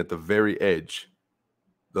sitting at the very edge,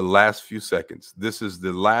 the last few seconds. This is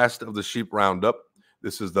the last of the sheep roundup.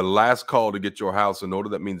 This is the last call to get your house in order.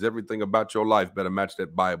 That means everything about your life better match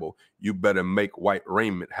that Bible. You better make white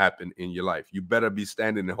raiment happen in your life. You better be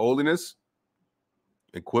standing in holiness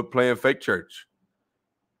and quit playing fake church.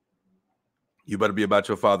 You better be about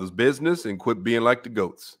your Father's business and quit being like the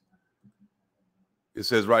goats. It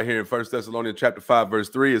says right here in 1 Thessalonians chapter 5, verse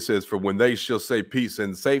 3, it says, for when they shall say peace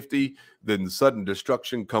and safety, then sudden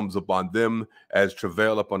destruction comes upon them as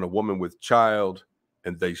travail upon a woman with child,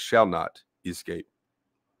 and they shall not escape.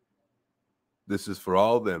 This is for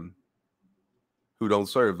all them who don't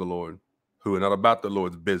serve the Lord, who are not about the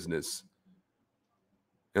Lord's business,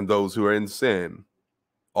 and those who are in sin.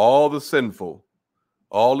 All the sinful,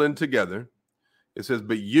 all in together. It says,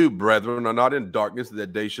 but you, brethren, are not in darkness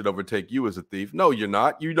that day should overtake you as a thief. No, you're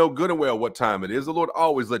not. You know good and well what time it is. The Lord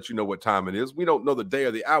always lets you know what time it is. We don't know the day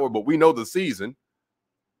or the hour, but we know the season.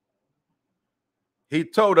 He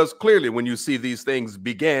told us clearly, when you see these things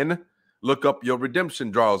begin, look up, your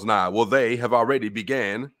redemption draws nigh. Well, they have already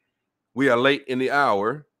began. We are late in the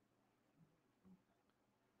hour.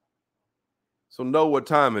 So know what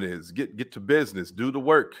time it is. Get to business. Do the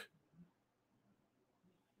work.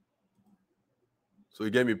 So he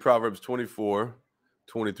gave me Proverbs 24,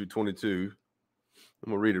 20 through 22. I'm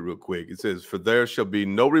going to read it real quick. It says, for there shall be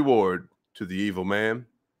no reward to the evil man.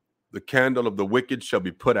 The candle of the wicked shall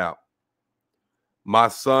be put out. My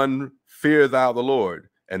son, fear thou the Lord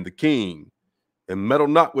and the king, and meddle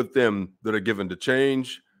not with them that are given to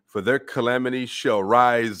change, for their calamity shall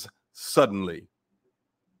rise suddenly.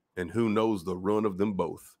 And who knows the ruin of them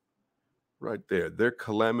both? Right there. Their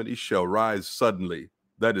calamity shall rise suddenly.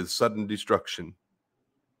 That is sudden destruction.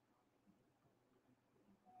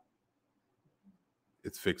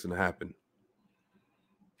 It's fixing to happen.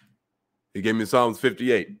 He gave me Psalms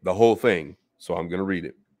 58, the whole thing. So I'm going to read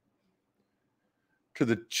it. To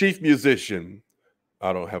the chief musician,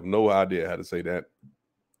 I don't have no idea how to say that.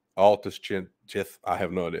 Altus Chith, I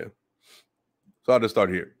have no idea. So I'll just start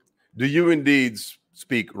here. Do you indeed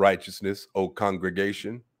speak righteousness, O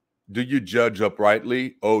congregation? Do you judge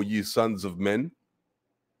uprightly, O ye sons of men?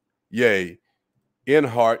 Yea, in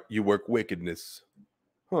heart you work wickedness.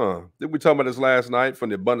 Did we talk about this last night? From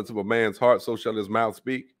the abundance of a man's heart, so shall his mouth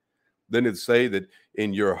speak. Then it say that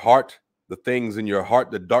in your heart, the things in your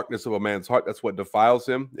heart, the darkness of a man's heart, that's what defiles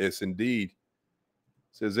him. Yes, indeed. It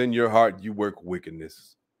says, in your heart you work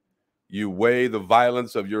wickedness. You weigh the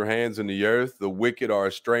violence of your hands in the earth. The wicked are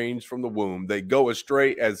estranged from the womb. They go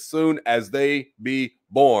astray as soon as they be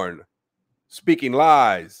born, speaking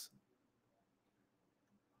lies.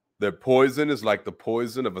 Their poison is like the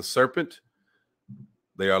poison of a serpent.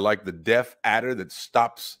 They are like the deaf adder that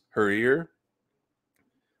stops her ear,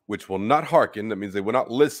 which will not hearken. That means they will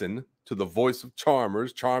not listen to the voice of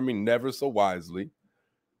charmers, charming never so wisely.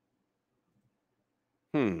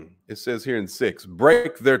 It says here in 6,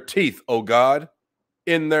 break their teeth, O God,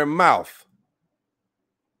 in their mouth.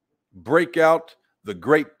 Break out The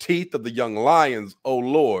great teeth of the young lions, O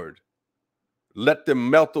Lord. Let them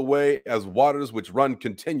melt away as waters which run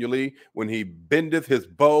continually when he bendeth his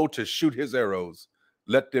bow to shoot his arrows.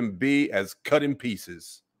 Let them be as cut in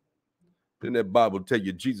pieces. Didn't that Bible tell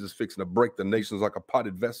you Jesus fixing to break the nations like a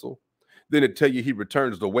potted vessel? Then it tell you he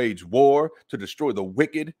returns to wage war to destroy the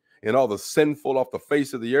wicked and all the sinful off the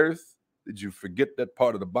face of the earth? Did you forget that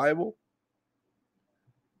part of the Bible?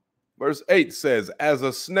 Verse 8 says, as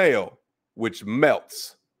a snail which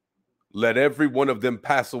melts, let every one of them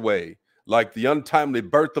pass away, like the untimely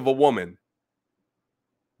birth of a woman,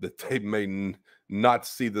 that they may not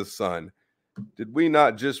see the sun. Did we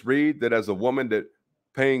not just read that as a woman that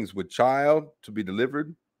pangs with child to be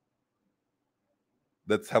delivered,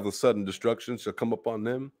 that's how the sudden destruction shall come upon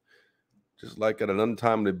them? Just like at an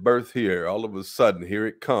untimely birth here, all of a sudden, here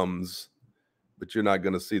it comes, but you're not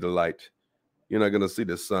going to see the light. You're not going to see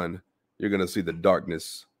the sun. You're going to see the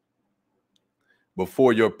darkness.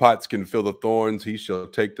 Before your pots can fill the thorns, he shall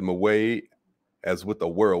take them away as with a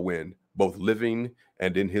whirlwind, both living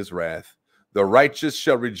and in his wrath. The righteous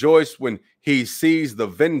shall rejoice when he sees the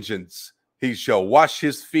vengeance. He shall wash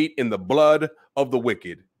his feet in the blood of the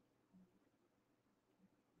wicked.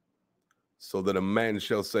 So that a man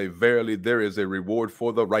shall say, verily, there is a reward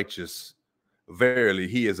for the righteous. Verily,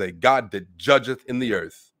 he is a God that judgeth in the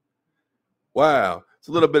earth. Wow. It's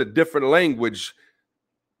a little bit of different language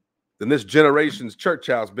than this generation's church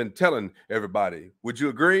house been telling everybody. Would you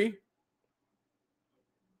agree?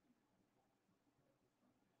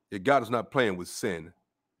 Yeah, God is not playing with sin.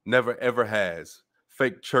 Never, ever has.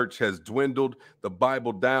 Fake church has dwindled the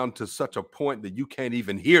Bible down to such a point that you can't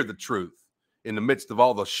even hear the truth in the midst of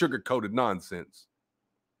all the sugar-coated nonsense.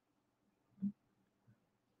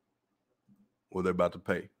 Well, they're about to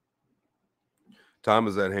pay. Time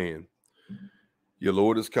is at hand. Your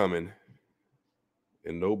Lord is coming.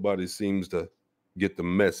 And nobody seems to get the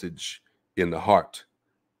message in the heart.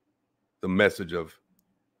 The message of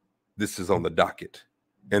this is on the docket.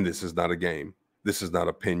 And this is not a game. This is not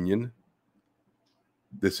opinion.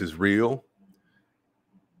 This is real.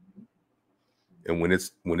 And when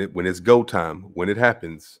it's go time, when it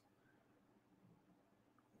happens,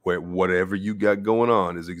 where whatever you got going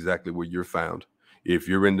on is exactly where you're found. If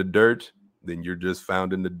you're in the dirt, then you're just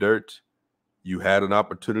found in the dirt. You had an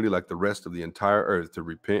opportunity like the rest of the entire earth to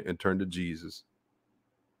repent and turn to Jesus.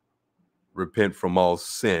 Repent from all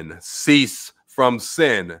sin. Cease from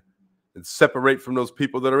sin and separate from those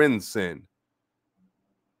people that are in sin.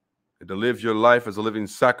 And to live your life as a living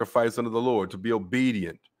sacrifice unto the Lord, to be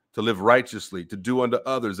obedient, to live righteously, to do unto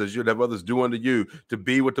others as you'd have others do unto you, to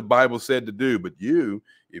be what the Bible said to do. But you,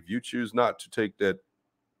 if you choose not to take that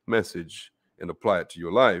message and apply it to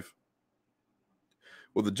your life,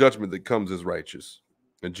 well, the judgment that comes is righteous.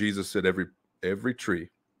 And Jesus said every tree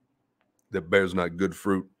that bears not good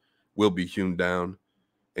fruit will be hewn down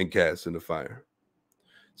and cast into fire.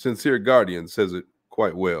 Sincere Guardian says it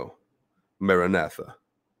quite well. Maranatha.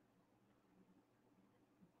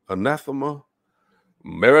 Anathema.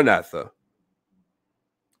 Maranatha.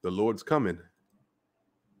 The Lord's coming.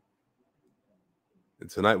 And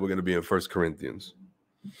tonight we're going to be in 1 Corinthians.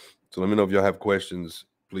 So let me know if y'all have questions.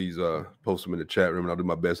 Please post them in the chat room, and I'll do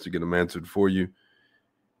my best to get them answered for you.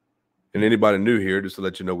 And anybody new here, just to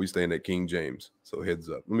let you know, we staying at King James. So heads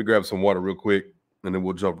up. Let me grab some water real quick, and then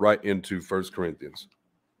we'll jump right into 1 Corinthians.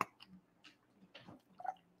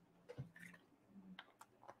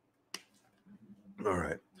 All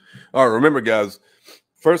right. Remember, guys,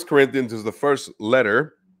 1 Corinthians is the first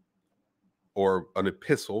letter, or an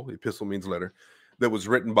epistle. Epistle means letter, that was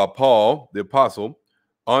written by Paul, the apostle,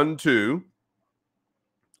 unto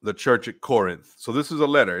the church at Corinth. So this is a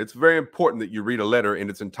letter. It's very important that you read a letter in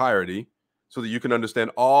its entirety so that you can understand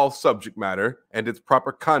all subject matter and its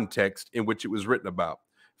proper context in which it was written about.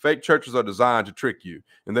 Fake churches are designed to trick you,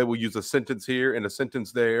 and they will use a sentence here and a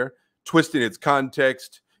sentence there, twisting its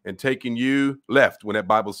context and taking you left when that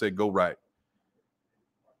Bible said go right.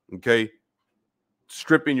 Okay?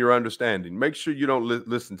 Stripping your understanding. Make sure you don't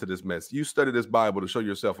listen to this mess. You study this Bible to show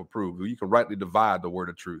yourself approved. You can rightly divide the word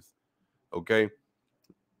of truth. Okay?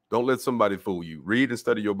 Don't let somebody fool you. Read and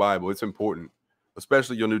study your Bible. It's important,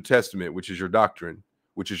 especially your New Testament, which is your doctrine,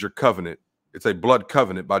 which is your covenant. It's a blood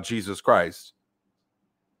covenant by Jesus Christ.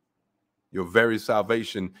 Your very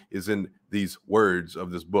salvation is in these words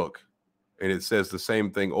of this book. And it says the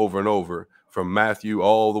same thing over and over from Matthew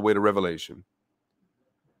all the way to Revelation.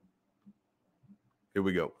 Here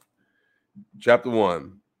we go. Chapter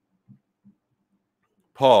 1.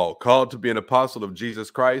 Paul, called to be an apostle of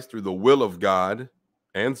Jesus Christ through the will of God,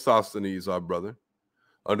 and Sosthenes, our brother,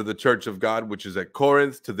 under the church of God, which is at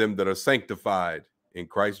Corinth, to them that are sanctified in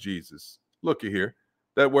Christ Jesus Look here.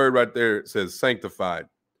 That word right there says sanctified.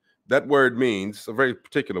 That word means a very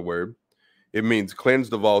particular word. It means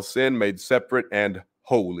cleansed of all sin, made separate and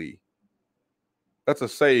holy. That's a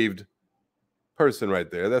saved person right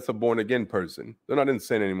there. That's a born again person. They're not in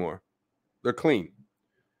sin anymore. They're clean.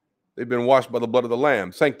 They've been washed by the blood of the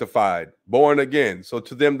Lamb, sanctified, born again. So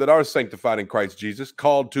to them that are sanctified in Christ Jesus,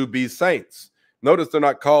 called to be saints. Notice they're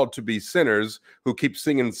not called to be sinners who keep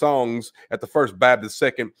singing songs at the First Baptist,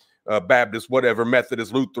 Second Baptist, whatever,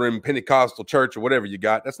 Methodist, Lutheran, Pentecostal church, or whatever you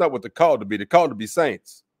got. That's not what they're called to be. They're called to be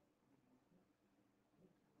saints.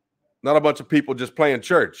 Not a bunch of people just playing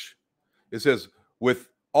church. It says, with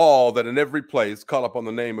all that in every place call upon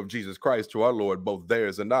the name of Jesus Christ to our Lord, both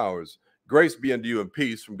theirs and ours. Grace be unto you and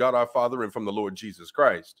peace from God our Father and from the Lord Jesus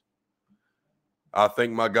Christ. I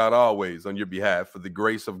thank my God always on your behalf for the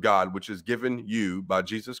grace of God, which is given you by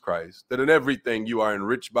Jesus Christ, that in everything you are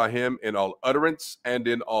enriched by him in all utterance and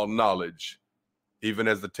in all knowledge, even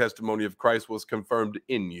as the testimony of Christ was confirmed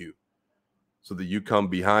in you, so that you come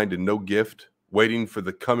behind in no gift, waiting for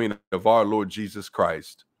the coming of our Lord Jesus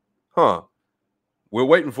Christ. We're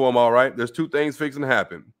waiting for him, all right. There's two things fixing to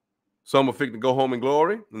happen. Some are fixing to go home in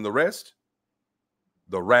glory, and the rest,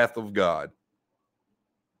 the wrath of God.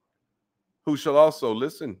 Who shall also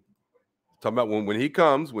listen? Talking about when he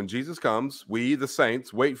comes, when Jesus comes, we, the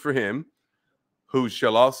saints, wait for him, who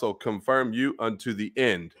shall also confirm you unto the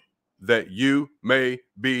end, that you may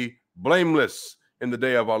be blameless in the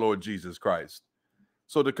day of our Lord Jesus Christ.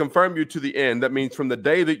 So to confirm you to the end, that means from the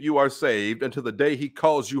day that you are saved until the day he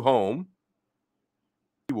calls you home,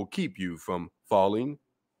 he will keep you from falling.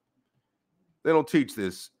 They don't teach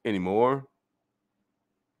this anymore.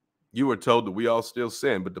 You were told that we all still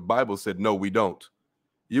sin, but the Bible said, no, we don't.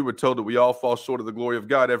 You were told that we all fall short of the glory of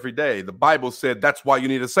God every day. The Bible said that's why you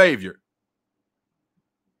need a Savior.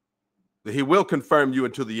 That he will confirm you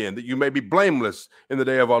until the end, that you may be blameless in the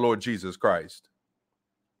day of our Lord Jesus Christ.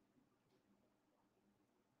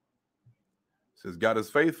 It says, God is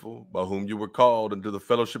faithful, by whom you were called into the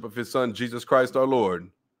fellowship of his Son, Jesus Christ our Lord.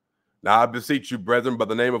 Now I beseech you, brethren, by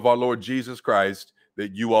the name of our Lord Jesus Christ,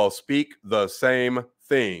 that you all speak the same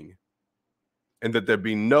thing, and that there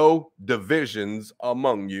be no divisions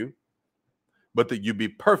among you, but that you be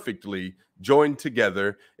perfectly joined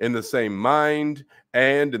together in the same mind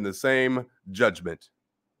and in the same judgment.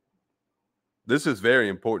 This is very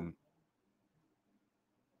important.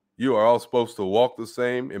 You are all supposed to walk the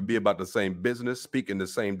same and be about the same business, speaking the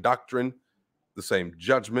same doctrine, the same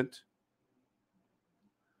judgment.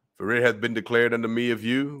 For it hath been declared unto me of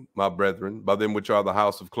you, my brethren, by them which are the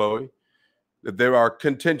house of Chloe, that there are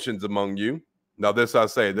contentions among you. Now this I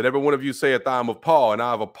say, that every one of you saith, I am of Paul, and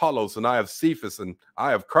I of Apollos, and I of Cephas, and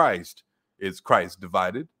I of Christ. Is Christ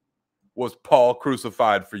divided? Was Paul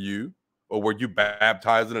crucified for you? Or were you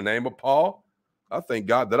baptized in the name of Paul? I thank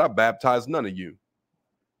God that I baptized none of you,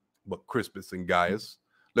 but Crispus and Gaius,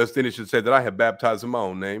 lest any should say that I have baptized in my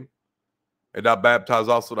own name. And I baptize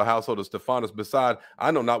also the household of Stephanus. Beside,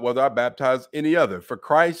 I know not whether I baptize any other, for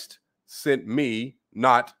Christ sent me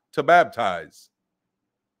not to baptize.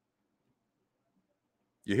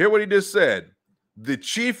 You hear what he just said? The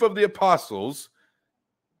chief of the apostles,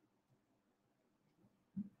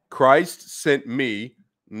 Christ sent me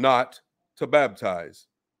not to baptize,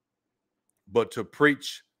 but to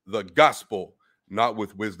preach the gospel, not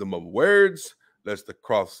with wisdom of words, lest the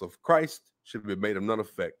cross of Christ should be made of none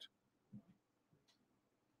effect.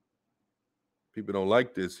 People don't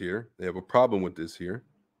like this here. They have a problem with this here.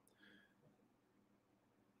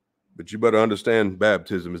 But you better understand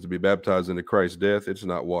baptism is to be baptized into Christ's death. It's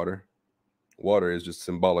not water. Water is just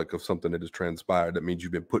symbolic of something that has transpired. That means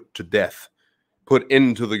you've been put to death, put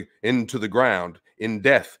into the ground, in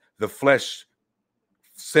death, the flesh,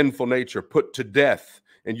 sinful nature, put to death,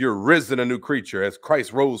 and you're risen a new creature as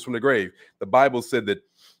Christ rose from the grave. The Bible said that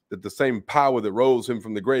the same power that rose him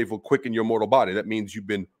from the grave will quicken your mortal body. That means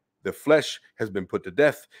the flesh has been put to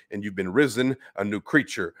death, and you've been risen a new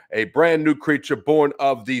creature, a brand new creature born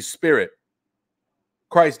of the Spirit.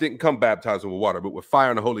 Christ didn't come baptizing with water, but with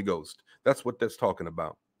fire and the Holy Ghost. That's what that's talking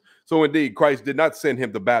about. So indeed, Christ did not send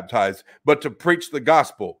him to baptize, but to preach the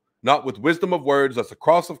gospel, not with wisdom of words, lest the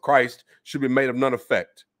cross of Christ should be made of none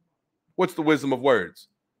effect. What's the wisdom of words?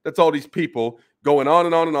 That's all these people going on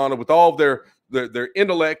and on and on with all their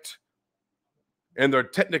intellect, and they're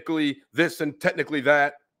technically this and technically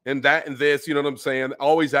that, and that and this, you know what I'm saying?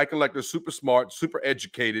 Always acting like they're super smart, super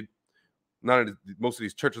educated. None of most of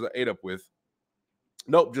these churches are ate up with.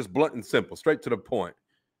 Nope, just blunt and simple, straight to the point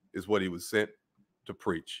is what he was sent to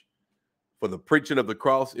preach. For the preaching of the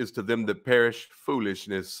cross is to them that perish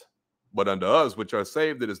foolishness, but unto us which are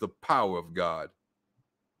saved it is the power of God.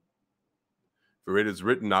 For it is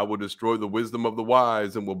written, I will destroy the wisdom of the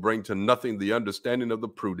wise and will bring to nothing the understanding of the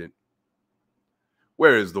prudent.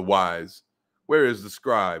 Where is the wise? Where is the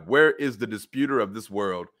scribe? Where is the disputer of this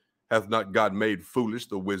world? Hath not God made foolish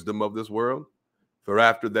the wisdom of this world? For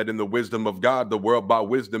after that in the wisdom of God, the world by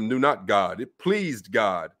wisdom knew not God. It pleased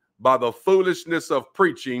God by the foolishness of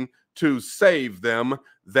preaching to save them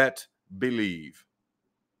that believe.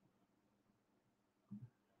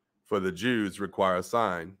 For the Jews require a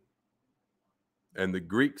sign, and the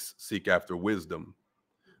Greeks seek after wisdom.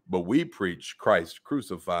 But we preach Christ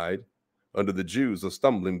crucified, unto the Jews a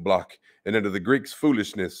stumbling block, and unto the Greeks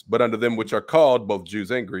foolishness, but unto them which are called, both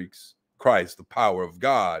Jews and Greeks, Christ the power of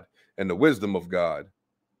God and the wisdom of God.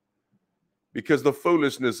 Because the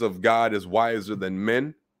foolishness of God is wiser than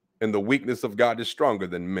men, and the weakness of God is stronger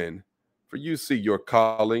than men. For you see your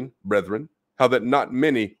calling, brethren, how that not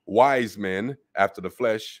many wise men after the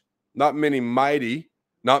flesh, not many mighty,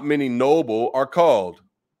 not many noble are called.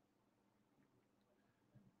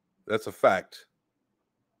 That's a fact.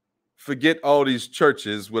 Forget all these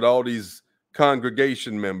churches with all these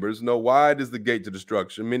congregation members. No, wide is the gate to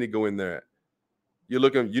destruction. Many go in there. You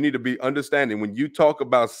need to be understanding when you talk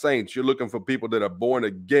about saints, you're looking for people that are born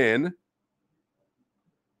again,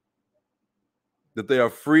 that they are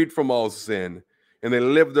freed from all sin, and they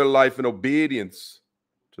live their life in obedience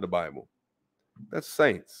to the Bible. That's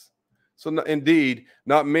saints. So indeed,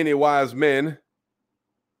 not many wise men,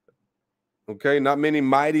 okay, not many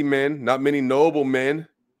mighty men, not many noble men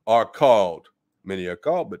are called. Many are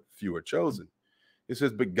called, but few are chosen. It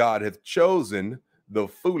says, but God hath chosen the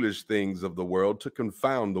foolish things of the world to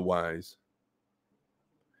confound the wise.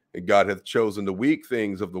 And God hath chosen the weak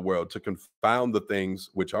things of the world to confound the things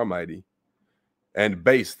which are mighty, and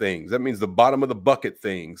base things. That means the bottom of the bucket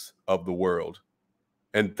things of the world,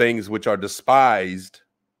 and things which are despised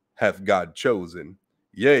hath God chosen.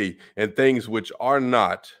 Yea, and things which are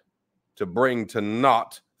not, to bring to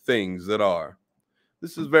naught things that are.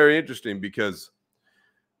 This is very interesting because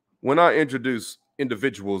when I introduce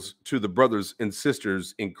individuals to the brothers and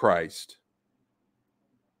sisters in Christ,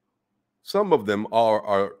 some of them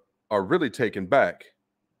are really taken back.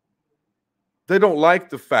 They don't like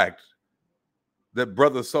the fact that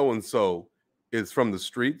brother so-and-so is from the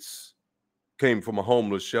streets, came from a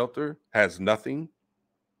homeless shelter, has nothing.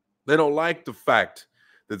 They don't like the fact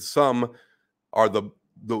that some are the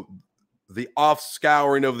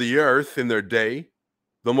offscouring of the earth in their day,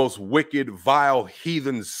 the most wicked, vile,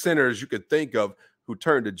 heathen sinners you could think of, who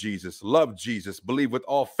turned to Jesus, loved Jesus, believed with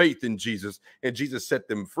all faith in Jesus, and Jesus set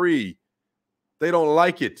them free. They don't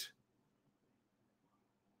like it.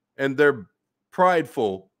 And their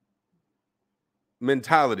prideful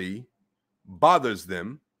mentality bothers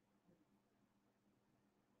them,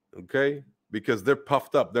 okay? Because they're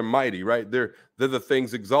puffed up, they're mighty, right? They're the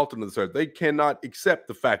things exalted on this earth. They cannot accept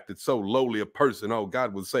the fact that so lowly a person, oh,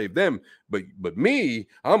 God will save them. But me,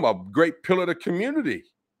 I'm a great pillar of the community.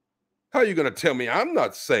 How are you going to tell me I'm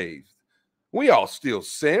not saved? We all still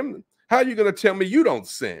sin. How are you going to tell me you don't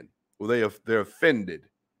sin? Well, they're offended.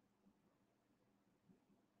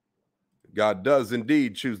 God does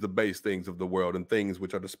indeed choose the base things of the world and things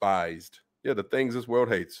which are despised. Yeah, the things this world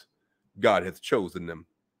hates, God hath chosen them.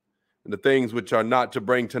 And the things which are not, to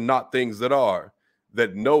bring to naught things that are,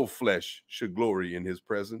 that no flesh should glory in his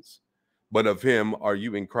presence. But of him are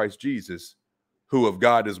you in Christ Jesus, who of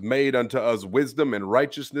God is made unto us wisdom and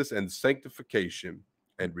righteousness and sanctification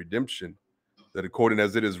and redemption, that according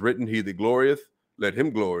as it is written, he that glorieth, let him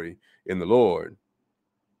glory in the Lord.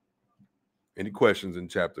 Any questions in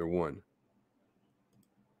chapter 1?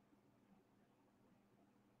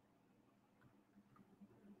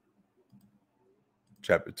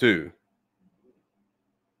 Chapter 2.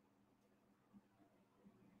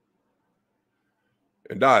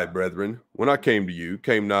 And I, brethren, when I came to you,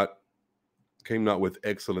 came not with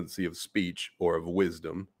excellency of speech or of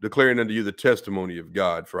wisdom, declaring unto you the testimony of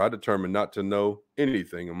God. For I determined not to know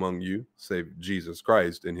anything among you save Jesus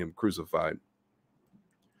Christ and him crucified.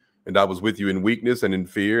 And I was with you in weakness and in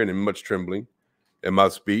fear and in much trembling. And my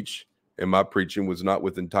speech and my preaching was not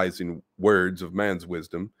with enticing words of man's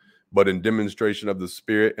wisdom, but in demonstration of the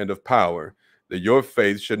Spirit and of power, that your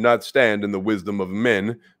faith should not stand in the wisdom of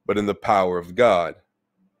men, but in the power of God.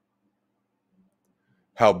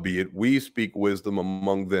 Howbeit, we speak wisdom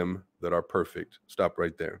among them that are perfect. Stop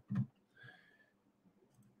right there.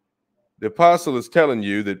 The apostle is telling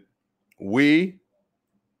you that we,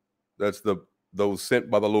 that's those sent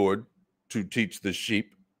by the Lord to teach the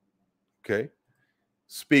sheep, okay,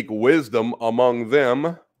 speak wisdom among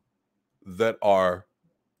them that are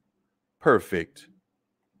perfect.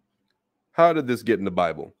 How did this get in the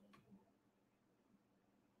Bible?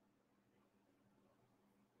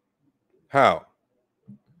 How?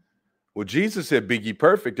 Well, Jesus said, "Be ye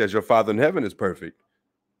perfect as your Father in heaven is perfect."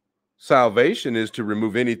 Salvation is to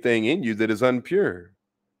remove anything in you that is impure,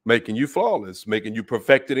 making you flawless, making you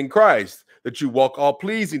perfected in Christ, that you walk all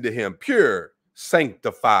pleasing to him, pure,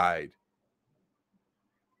 sanctified.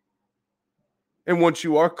 And once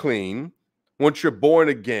you are clean, once you're born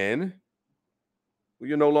again, well,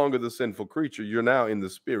 you're no longer the sinful creature. You're now in the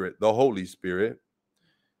Spirit, the Holy Spirit,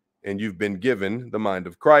 and you've been given the mind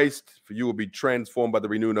of Christ, for you will be transformed by the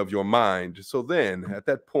renewing of your mind. So then, at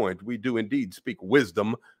that point, we do indeed speak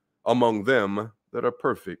wisdom among them that are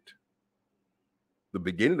perfect. The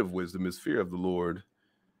beginning of wisdom is fear of the Lord.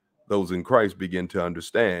 Those in Christ begin to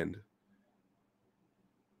understand.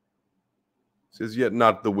 It says, yet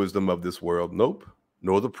not the wisdom of this world, nope,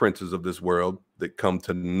 nor the princes of this world that come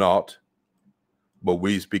to naught. But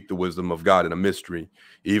we speak the wisdom of God in a mystery,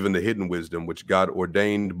 even the hidden wisdom which God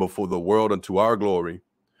ordained before the world unto our glory,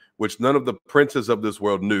 which none of the princes of this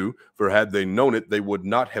world knew, for had they known it, they would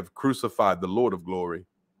not have crucified the Lord of glory.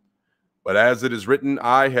 But as it is written,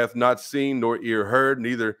 eye hath not seen, nor ear heard,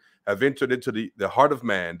 neither have entered into the heart of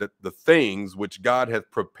man, that the things which God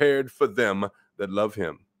hath prepared for them that love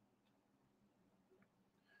him.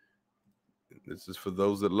 This is for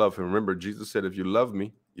those that love him. Remember, Jesus said, if you love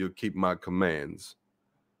me, you'll keep my commands.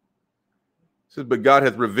 It says, but God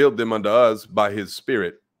hath revealed them unto us by his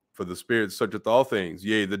Spirit, for the Spirit searcheth all things,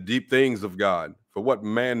 yea, the deep things of God. For what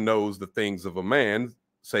man knows the things of a man,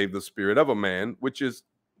 save the spirit of a man, which is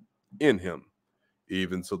in him?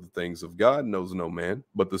 Even so the things of God knows no man,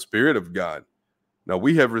 but the Spirit of God. Now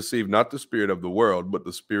we have received not the spirit of the world, but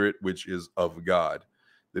the Spirit which is of God,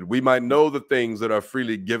 that we might know the things that are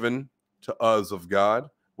freely given to us of God,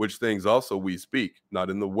 which things also we speak, not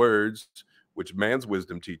in the words which man's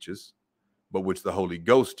wisdom teaches, but which the Holy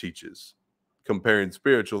Ghost teaches, comparing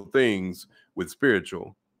spiritual things with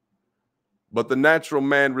spiritual. But the natural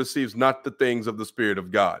man receives not the things of the Spirit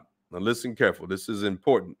of God. Now listen careful. This is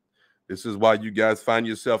important. This is why you guys find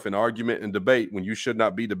yourself in argument and debate when you should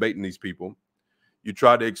not be debating these people. You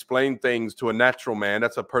try to explain things to a natural man.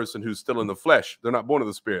 That's a person who's still in the flesh. They're not born of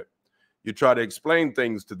the Spirit. You try to explain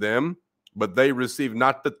things to them, but they receive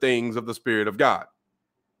not the things of the Spirit of God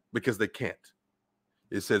because they can't.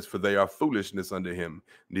 It says, for they are foolishness unto him.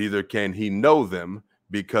 Neither can he know them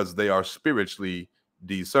because they are spiritually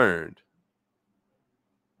discerned.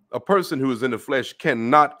 A person who is in the flesh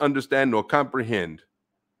cannot understand nor comprehend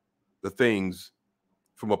the things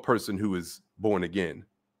from a person who is born again.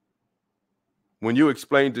 When you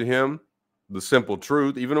explain to him the simple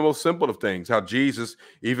truth, even the most simple of things, how Jesus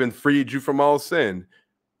even freed you from all sin,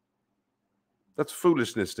 that's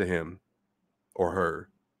foolishness to him or her.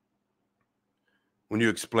 When you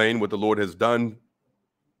explain what the Lord has done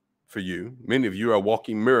for you, many of you are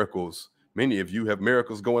walking miracles. Many of you have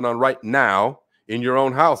miracles going on right now in your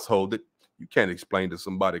own household that you can't explain to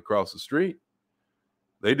somebody across the street.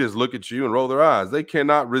 They just look at you and roll their eyes. They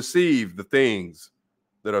cannot receive the things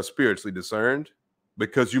that are spiritually discerned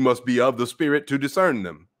because you must be of the Spirit to discern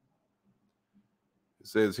them. It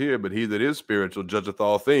says here, but he that is spiritual judgeth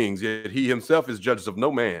all things, yet he himself is judged of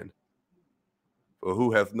no man. For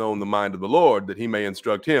who hath known the mind of the Lord that he may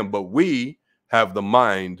instruct him? But we have the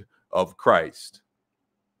mind of Christ.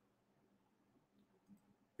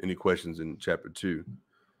 Any questions in chapter 2?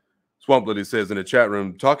 Swamp Lady says in the chat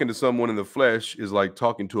room, talking to someone in the flesh is like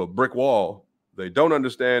talking to a brick wall. They don't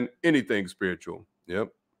understand anything spiritual. Yep.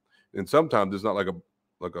 And sometimes it's not like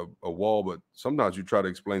a wall, but sometimes you try to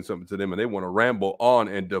explain something to them and they want to ramble on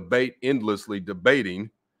and debate, endlessly debating,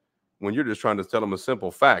 when you're just trying to tell them a simple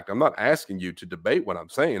fact. I'm not asking you to debate what I'm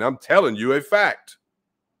saying. I'm telling you a fact.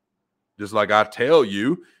 Just like I tell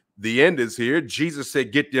you, the end is here. Jesus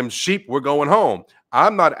said, get them sheep, we're going home.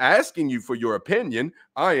 I'm not asking you for your opinion.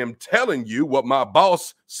 I am telling you what my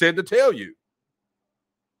boss said to tell you.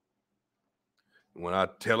 When I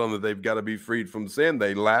tell them that they've got to be freed from sin,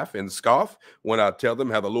 they laugh and scoff. When I tell them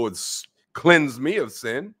how the Lord cleansed me of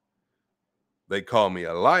sin, they call me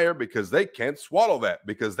a liar because they can't swallow that,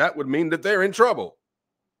 because that would mean that they're in trouble.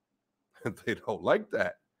 They don't like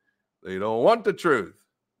that. They don't want the truth.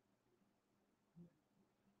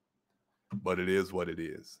 But it is what it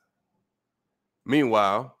is.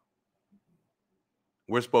 Meanwhile,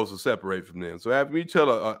 we're supposed to separate from them. So after we tell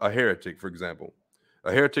a heretic, for example,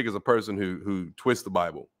 a heretic is a person who twists the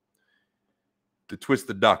Bible, to twist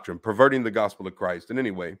the doctrine, perverting the gospel of Christ. And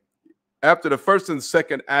anyway, after the first and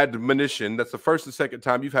second admonition, that's the first and second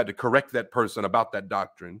time you've had to correct that person about that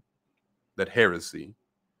doctrine, that heresy,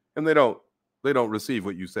 and they don't receive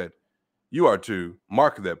what you said, you are to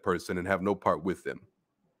mark that person and have no part with them.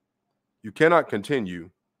 You cannot continue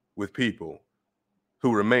with people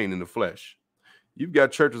who remain in the flesh. You've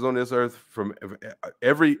got churches on this earth from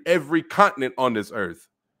every continent on this earth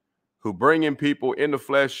who bring in people in the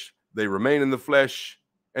flesh. They remain in the flesh,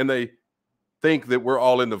 and they think that we're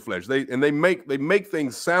all in the flesh. They make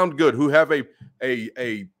things sound good. Who have an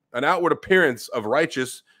outward appearance of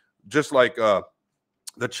righteous, just like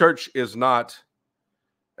the church is not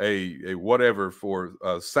a whatever for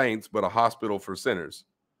saints, but a hospital for sinners.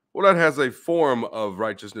 Well, that has a form of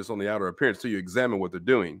righteousness on the outer appearance till you examine what they're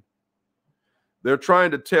doing. They're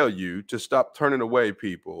trying to tell you to stop turning away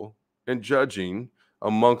people and judging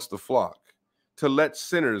amongst the flock, to let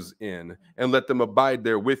sinners in and let them abide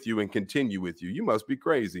there with you and continue with you. You must be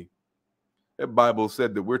crazy. That Bible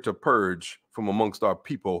said that we're to purge from amongst our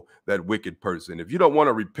people that wicked person. If you don't want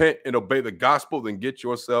to repent and obey the gospel, then get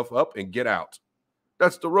yourself up and get out.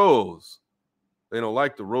 That's the rules. They don't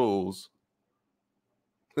like the rules.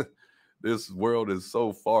 This world is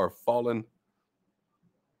so far fallen.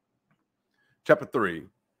 Chapter 3.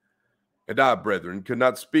 And I, brethren, could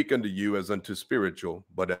not speak unto you as unto spiritual,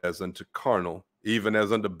 but as unto carnal, even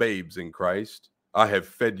as unto babes in Christ. I have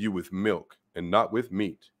fed you with milk, and not with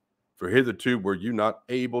meat. For hitherto were you not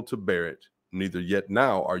able to bear it, neither yet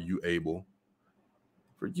now are you able.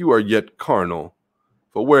 For you are yet carnal.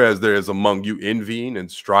 For whereas there is among you envying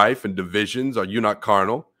and strife and divisions, are you not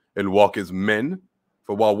carnal, and walk as men?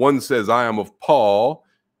 For while one says, I am of Paul,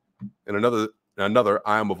 and another,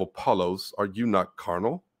 I am of Apollos, are you not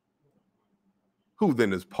carnal? Who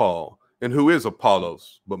then is Paul, and who is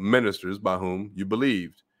Apollos, but ministers by whom you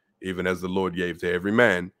believed, even as the Lord gave to every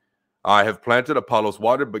man? I have planted, Apollos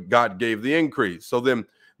watered, but God gave the increase. So then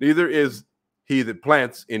neither is he that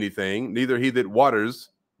plants anything, neither he that waters,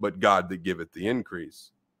 but God that giveth the increase.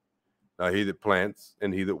 Now he that plants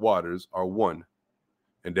and he that waters are one,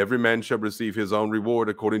 and every man shall receive his own reward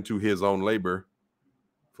according to his own labor.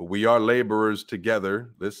 For we are laborers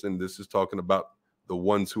together. Listen, this is talking about the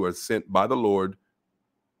ones who are sent by the Lord,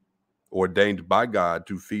 ordained by God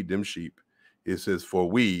to feed them sheep. It says, for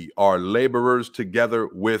we are laborers together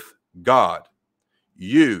with God.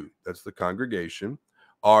 You, that's the congregation,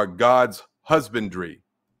 are God's husbandry.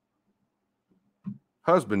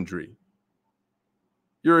 Husbandry.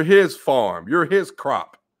 You're his farm. You're his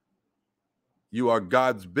crop. You are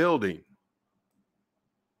God's building.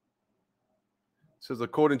 It says,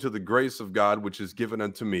 according to the grace of God, which is given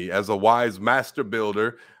unto me, as a wise master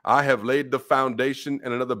builder, I have laid the foundation,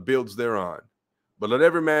 and another builds thereon. But let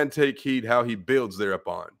every man take heed how he builds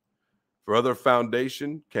thereupon. For other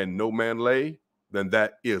foundation can no man lay than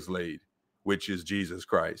that is laid, which is Jesus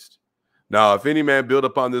Christ. Now, if any man build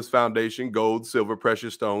upon this foundation gold, silver,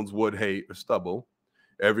 precious stones, wood, hay, or stubble,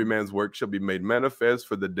 every man's work shall be made manifest,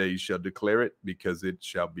 for the day shall declare it, because it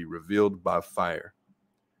shall be revealed by fire.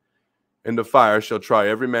 And the fire shall try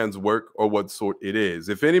every man's work, or what sort it is.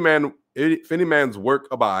 If any man's work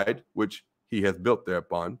abide, which he hath built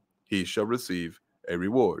thereupon, he shall receive a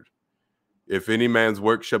reward. If any man's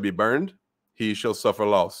work shall be burned, he shall suffer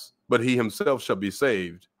loss, but he himself shall be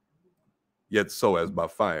saved, yet so as by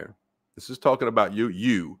fire. This is talking about you.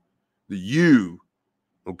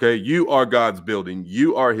 Okay, you are God's building.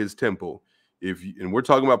 You are his temple. And we're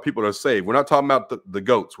talking about people that are saved. We're not talking about the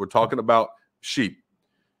goats. We're talking about sheep.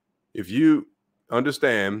 If you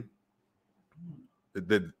understand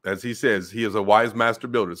that, as he says, he is a wise master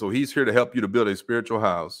builder. So he's here to help you to build a spiritual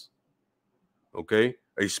house. Okay,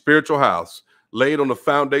 a spiritual house laid on the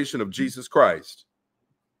foundation of Jesus Christ.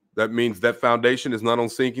 That means that foundation is not on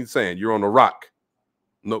sinking sand. You're on a rock.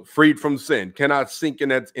 No, freed from sin. Cannot sink in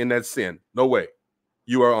that sin. No way.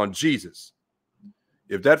 You are on Jesus.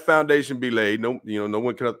 If that foundation be laid, no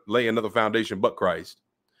one can lay another foundation but Christ.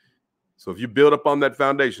 So if you build upon that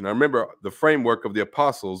foundation, now remember, the framework of the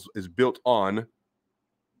apostles is built on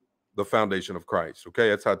the foundation of Christ. Okay,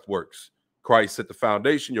 that's how it works. Christ set the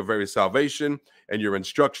foundation, your very salvation, and your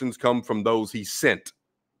instructions come from those he sent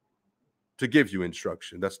to give you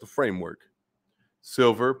instruction. That's the framework.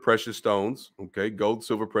 Silver, precious stones. Okay, gold,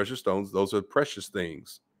 silver, precious stones. Those are precious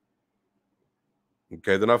things.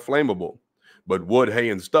 Okay, they're not flammable. But wood, hay,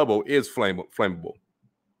 and stubble is flammable.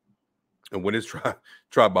 And when it's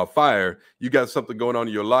tried by fire, you got something going on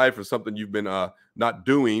in your life or something you've been not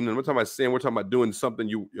doing. And we're talking about sin. We're talking about doing something,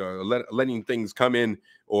 letting things come in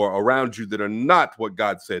or around you that are not what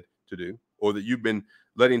God said to do, or that you've been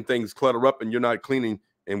letting things clutter up and you're not cleaning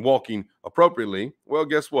and walking appropriately. Well,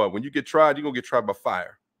 guess what? When you get tried, you're going to get tried by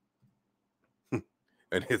fire.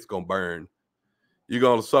 And it's going to burn. You're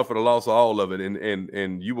going to suffer the loss of all of it.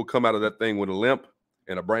 And you will come out of that thing with a limp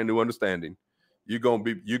and a brand new understanding. You're going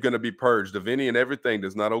to be purged of any and everything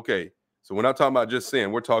that's not okay. So we're not talking about just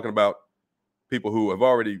sin. We're talking about people who have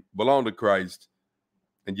already belonged to Christ,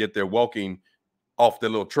 and yet they're walking off their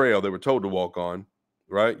little trail they were told to walk on,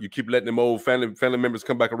 right? You keep letting them old family members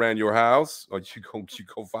come back around your house, or you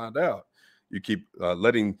go find out. You keep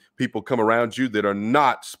letting people come around you that are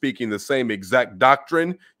not speaking the same exact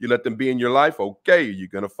doctrine. You let them be in your life, okay, you're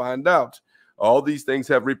going to find out. All these things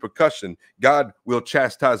have repercussion. God will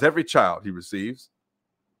chastise every child he receives.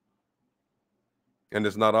 And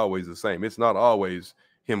it's not always the same. It's not always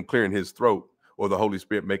him clearing his throat or the Holy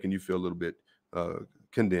Spirit making you feel a little bit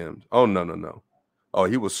condemned. Oh, no, no, no. Oh,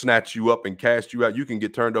 he will snatch you up and cast you out. You can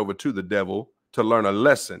get turned over to the devil to learn a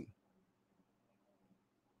lesson.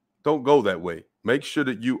 Don't go that way. Make sure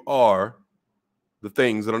that you are the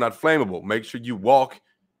things that are not flammable. Make sure you walk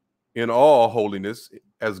in all holiness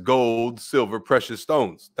as gold, silver, precious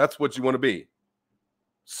stones. That's what you want to be.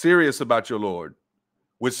 Serious about your Lord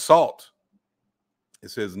with salt.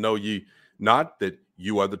 It says, know ye not that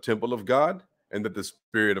you are the temple of God and that the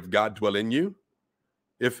Spirit of God dwell in you?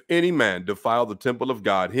 If any man defile the temple of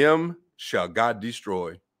God, him shall God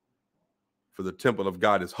destroy. For the temple of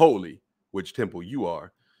God is holy, which temple you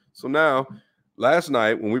are. So now, last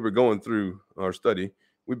night when we were going through our study,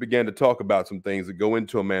 we began to talk about some things that go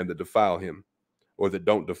into a man that defile him or that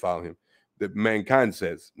don't defile him, that mankind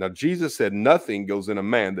says. Now, Jesus said nothing goes in a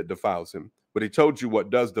man that defiles him, but he told you what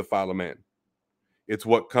does defile a man. It's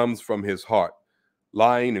what comes from his heart.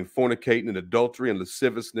 Lying and fornicating and adultery and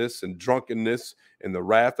lasciviousness and drunkenness and the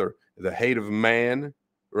wrath or the hate of man,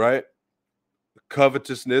 right?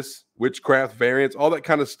 Covetousness, witchcraft, variance, all that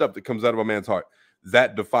kind of stuff that comes out of a man's heart,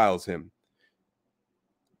 that defiles him.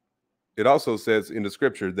 It also says in the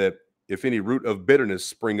scripture that if any root of bitterness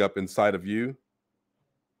spring up inside of you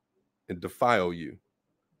and defile you,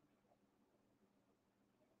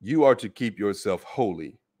 you are to keep yourself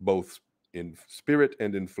holy, both in spirit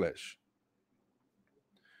and in flesh.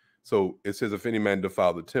 So it says, if any man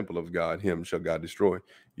defile the temple of God, him shall God destroy.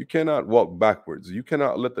 You cannot walk backwards. You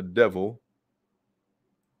cannot let the devil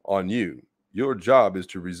on you. Your job is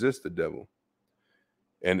to resist the devil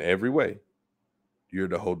in every way. You're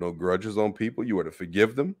to hold no grudges on people. You are to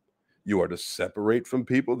forgive them. You are to separate from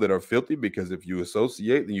people that are filthy, because if you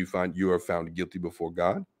associate, then you are found guilty before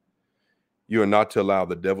God. You are not to allow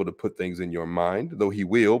the devil to put things in your mind, though he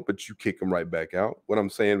will, but you kick him right back out. What I'm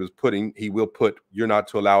saying is you're not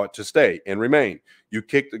to allow it to stay and remain. You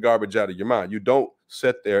kick the garbage out of your mind. You don't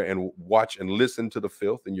sit there and watch and listen to the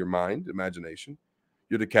filth in your mind, imagination.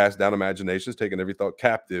 You're to cast down imaginations, taking every thought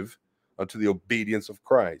captive unto the obedience of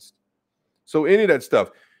Christ. So any of that stuff,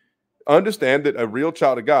 understand that a real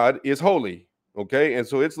child of God is holy. Okay, and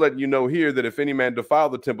so it's letting you know here that if any man defile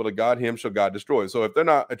the temple of God, him shall God destroy. So if they're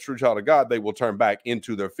not a true child of God, they will turn back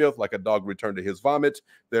into their filth like a dog returned to his vomit.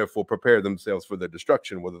 Therefore, prepare themselves for their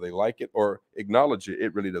destruction, whether they like it or acknowledge it.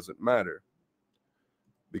 It really doesn't matter,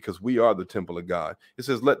 because we are the temple of God. It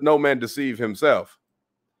says, let no man deceive himself.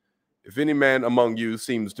 If any man among you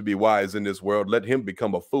seems to be wise in this world, let him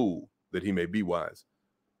become a fool that he may be wise.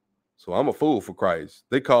 So I'm a fool for Christ.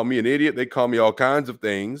 They call me an idiot. They call me all kinds of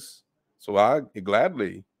things. So I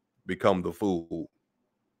gladly become the fool,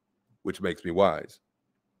 which makes me wise.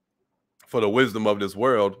 For the wisdom of this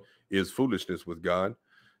world is foolishness with God.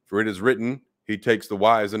 For it is written, he takes the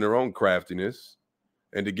wise in their own craftiness.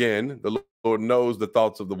 And again, the Lord knows the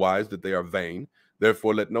thoughts of the wise, that they are vain.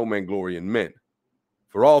 Therefore, let no man glory in men.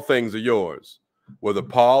 For all things are yours, whether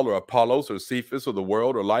Paul or Apollos or Cephas or the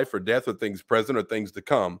world or life or death or things present or things to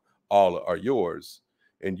come, all are yours.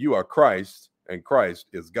 And you are Christ, and Christ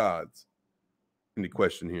is God's. Any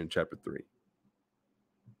question here in chapter 3?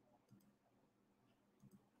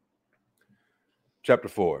 Chapter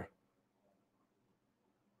 4.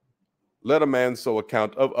 Let a man so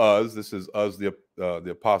account of us, this is us, the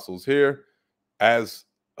apostles here, as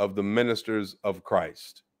of the ministers of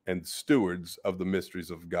Christ and stewards of the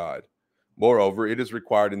mysteries of God. Moreover, it is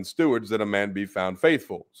required in stewards that a man be found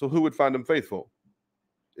faithful. So who would find him faithful?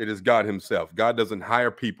 It is God himself. God doesn't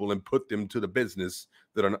hire people and put them to the business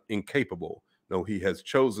that are incapable. No, he has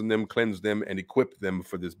chosen them, cleansed them, and equipped them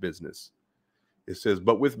for this business. It says,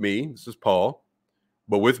 but with me, this is Paul,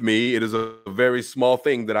 but with me, it is a very small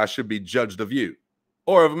thing that I should be judged of you,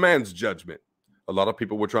 or of a man's judgment. A lot of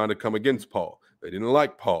people were trying to come against Paul. They didn't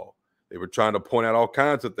like Paul. They were trying to point out all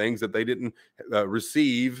kinds of things that they didn't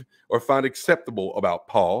receive or find acceptable about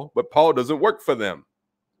Paul, but Paul doesn't work for them.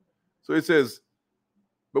 So it says,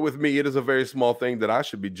 but with me, it is a very small thing that I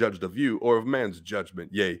should be judged of you, or of man's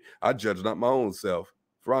judgment. Yea, I judge not my own self,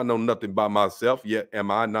 for I know nothing by myself, yet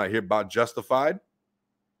am I not hereby justified?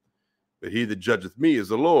 But he that judgeth me is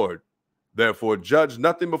the Lord. Therefore judge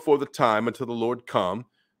nothing before the time until the Lord come,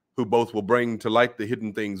 who both will bring to light the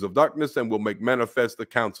hidden things of darkness and will make manifest the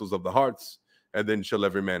counsels of the hearts. and then shall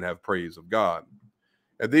every man have praise of God.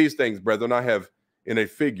 And these things, brethren, I have in a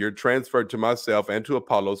figure transferred to myself and to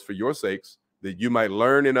Apollos for your sakes, that you might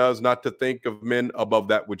learn in us not to think of men above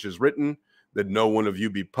that which is written, that no one of you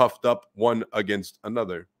be puffed up one against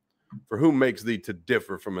another. For who makes thee to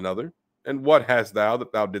differ from another? And what hast thou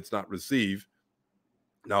that thou didst not receive?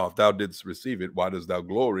 Now, if thou didst receive it, why dost thou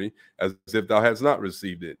glory as if thou hadst not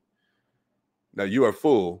received it? Now you are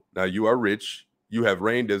full, now you are rich, you have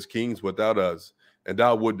reigned as kings without us, and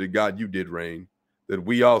I would to God you did reign, that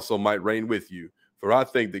we also might reign with you. For I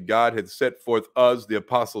think that God had set forth us, the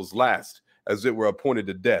apostles, last, as it were appointed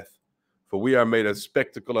to death. For we are made a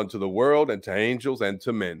spectacle unto the world, and to angels, and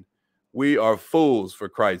to men. We are fools for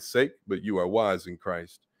Christ's sake, but you are wise in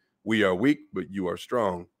Christ. We are weak, but you are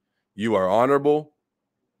strong. You are honorable,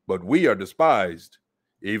 but we are despised.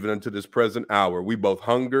 Even unto this present hour, we both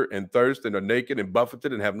hunger and thirst, and are naked and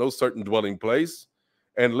buffeted, and have no certain dwelling place,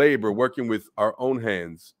 and labor, working with our own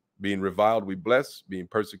hands. Being reviled, we bless. Being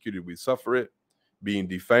persecuted, we suffer it. Being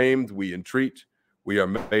defamed, we entreat. We are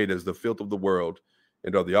made as the filth of the world,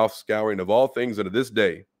 and are the offscouring of all things unto this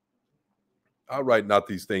day. I write not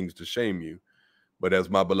these things to shame you, but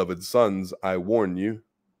as my beloved sons, I warn you.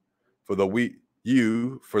 For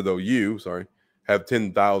though you have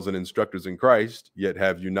 10,000 instructors in Christ, yet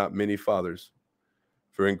have you not many fathers.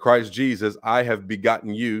 For in Christ Jesus I have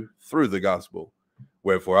begotten you through the gospel.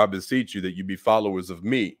 Wherefore I beseech you that you be followers of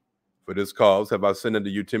me. For this cause have I sent unto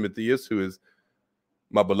you Timotheus, who is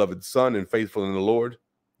my beloved son and faithful in the Lord,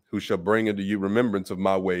 who shall bring unto you remembrance of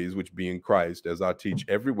my ways which be in Christ, as I teach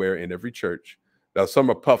everywhere in every church. Now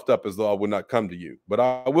some are puffed up as though I would not come to you, but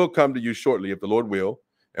I will come to you shortly if the Lord will,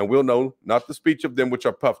 and will know not the speech of them which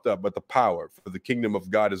are puffed up, but the power. For the kingdom of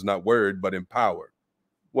God is not word, but in power.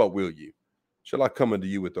 What will you? Shall I come unto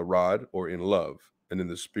you with a rod, or in love, and in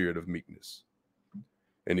the spirit of meekness?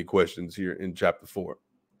 Any questions here in chapter 4?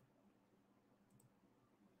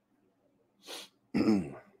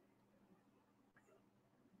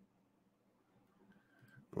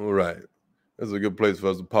 All right. That's a good place for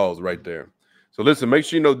us to pause right there. So listen, make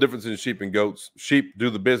sure you know the difference in sheep and goats. Sheep do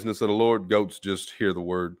the business of the Lord. Goats just hear the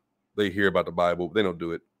word. They hear about the Bible, but they don't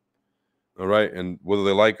do it. All right. And whether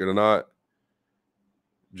they like it or not,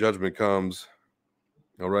 judgment comes.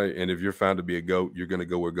 All right. And if you're found to be a goat, you're going to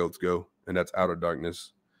go where goats go. And that's outer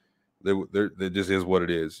darkness. There just is what it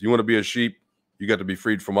is. You want to be a sheep, you got to be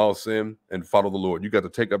freed from all sin and follow the Lord. You got to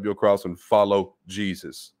take up your cross and follow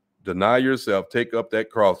Jesus. Deny yourself, take up that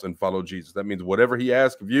cross and follow Jesus. That means whatever he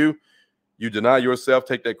asks of you, you deny yourself,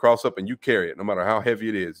 take that cross up, and you carry it, no matter how heavy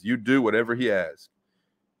it is. You do whatever he asks.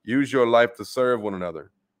 Use your life to serve one another.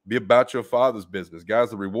 Be about your Father's business. Guys,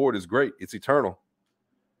 the reward is great. It's eternal.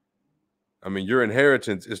 I mean, your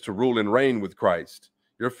inheritance is to rule and reign with Christ.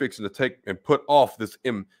 You're fixing to take and put off this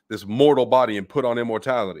mortal body and put on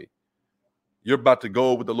immortality. You're about to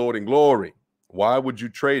go with the Lord in glory. Why would you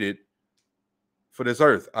trade it for this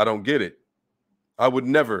earth? I don't get it. I would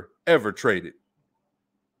never, ever trade it.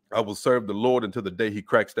 I will serve the Lord until the day he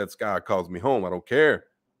cracks that sky and calls me home. I don't care.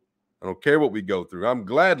 I don't care what we go through. I'm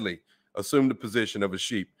gladly assume the position of a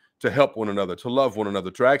sheep to help one another, to love one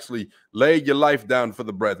another, to actually lay your life down for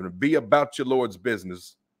the brethren. Be about your Lord's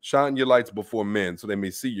business. Shine your lights before men so they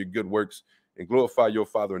may see your good works and glorify your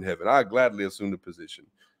Father in heaven. I gladly assume the position,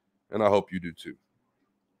 and I hope you do too.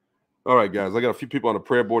 All right, guys, I got a few people on the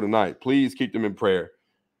prayer board tonight. Please keep them in prayer.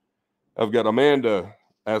 I've got Amanda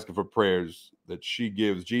asking for prayers that she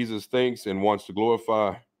gives Jesus thanks and wants to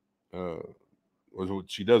glorify, or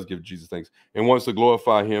she does give Jesus thanks and wants to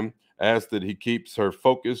glorify him. Ask that he keeps her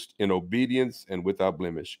focused in obedience and without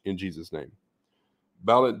blemish in Jesus' name.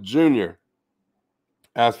 Ballot Jr.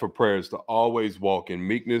 asks for prayers to always walk in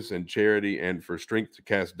meekness and charity and for strength to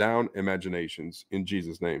cast down imaginations in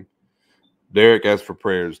Jesus' name. Derek asks for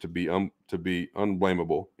prayers to be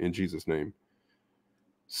unblameable in Jesus' name.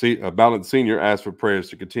 Ballot Senior asks for prayers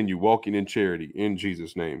to continue walking in charity in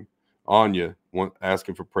Jesus' name. Anya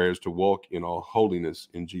asking for prayers to walk in all holiness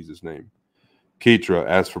in Jesus' name. Keitra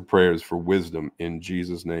asks for prayers for wisdom in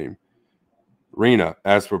Jesus' name. Rena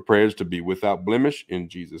asks for prayers to be without blemish in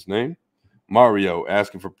Jesus' name. Mario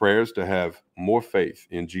asking for prayers to have more faith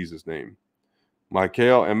in Jesus' name.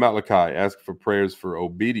 Michael and Malachi asking for prayers for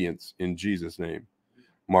obedience in Jesus' name.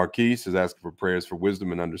 Marquise is asking for prayers for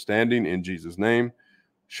wisdom and understanding in Jesus' name.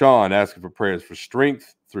 Sean asking for prayers for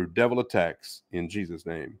strength through devil attacks in Jesus'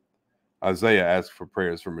 name. Isaiah asks for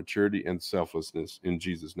prayers for maturity and selflessness in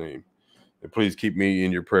Jesus' name. And please keep me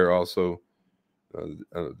in your prayer also.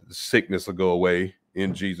 Sickness will go away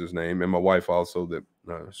in Jesus' name. And my wife also, that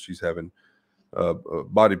she's having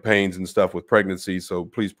body pains and stuff with pregnancy. So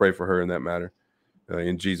please pray for her in that matter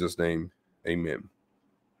in Jesus' name. Amen.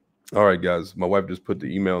 All right, guys. My wife just put the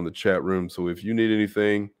email in the chat room. So if you need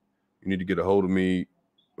anything, you need to get a hold of me,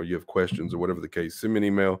 or you have questions or whatever the case, send me an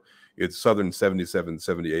email. It's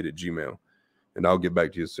southern7778@gmail.com. And I'll get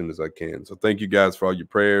back to you as soon as I can. So thank you guys for all your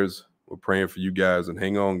prayers. We're praying for you guys, and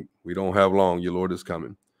hang on. We don't have long. Your Lord is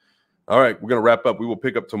coming. All right, we're going to wrap up. We will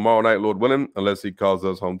pick up tomorrow night, Lord willing, unless he calls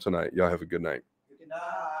us home tonight. Y'all have a good night. Good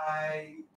night.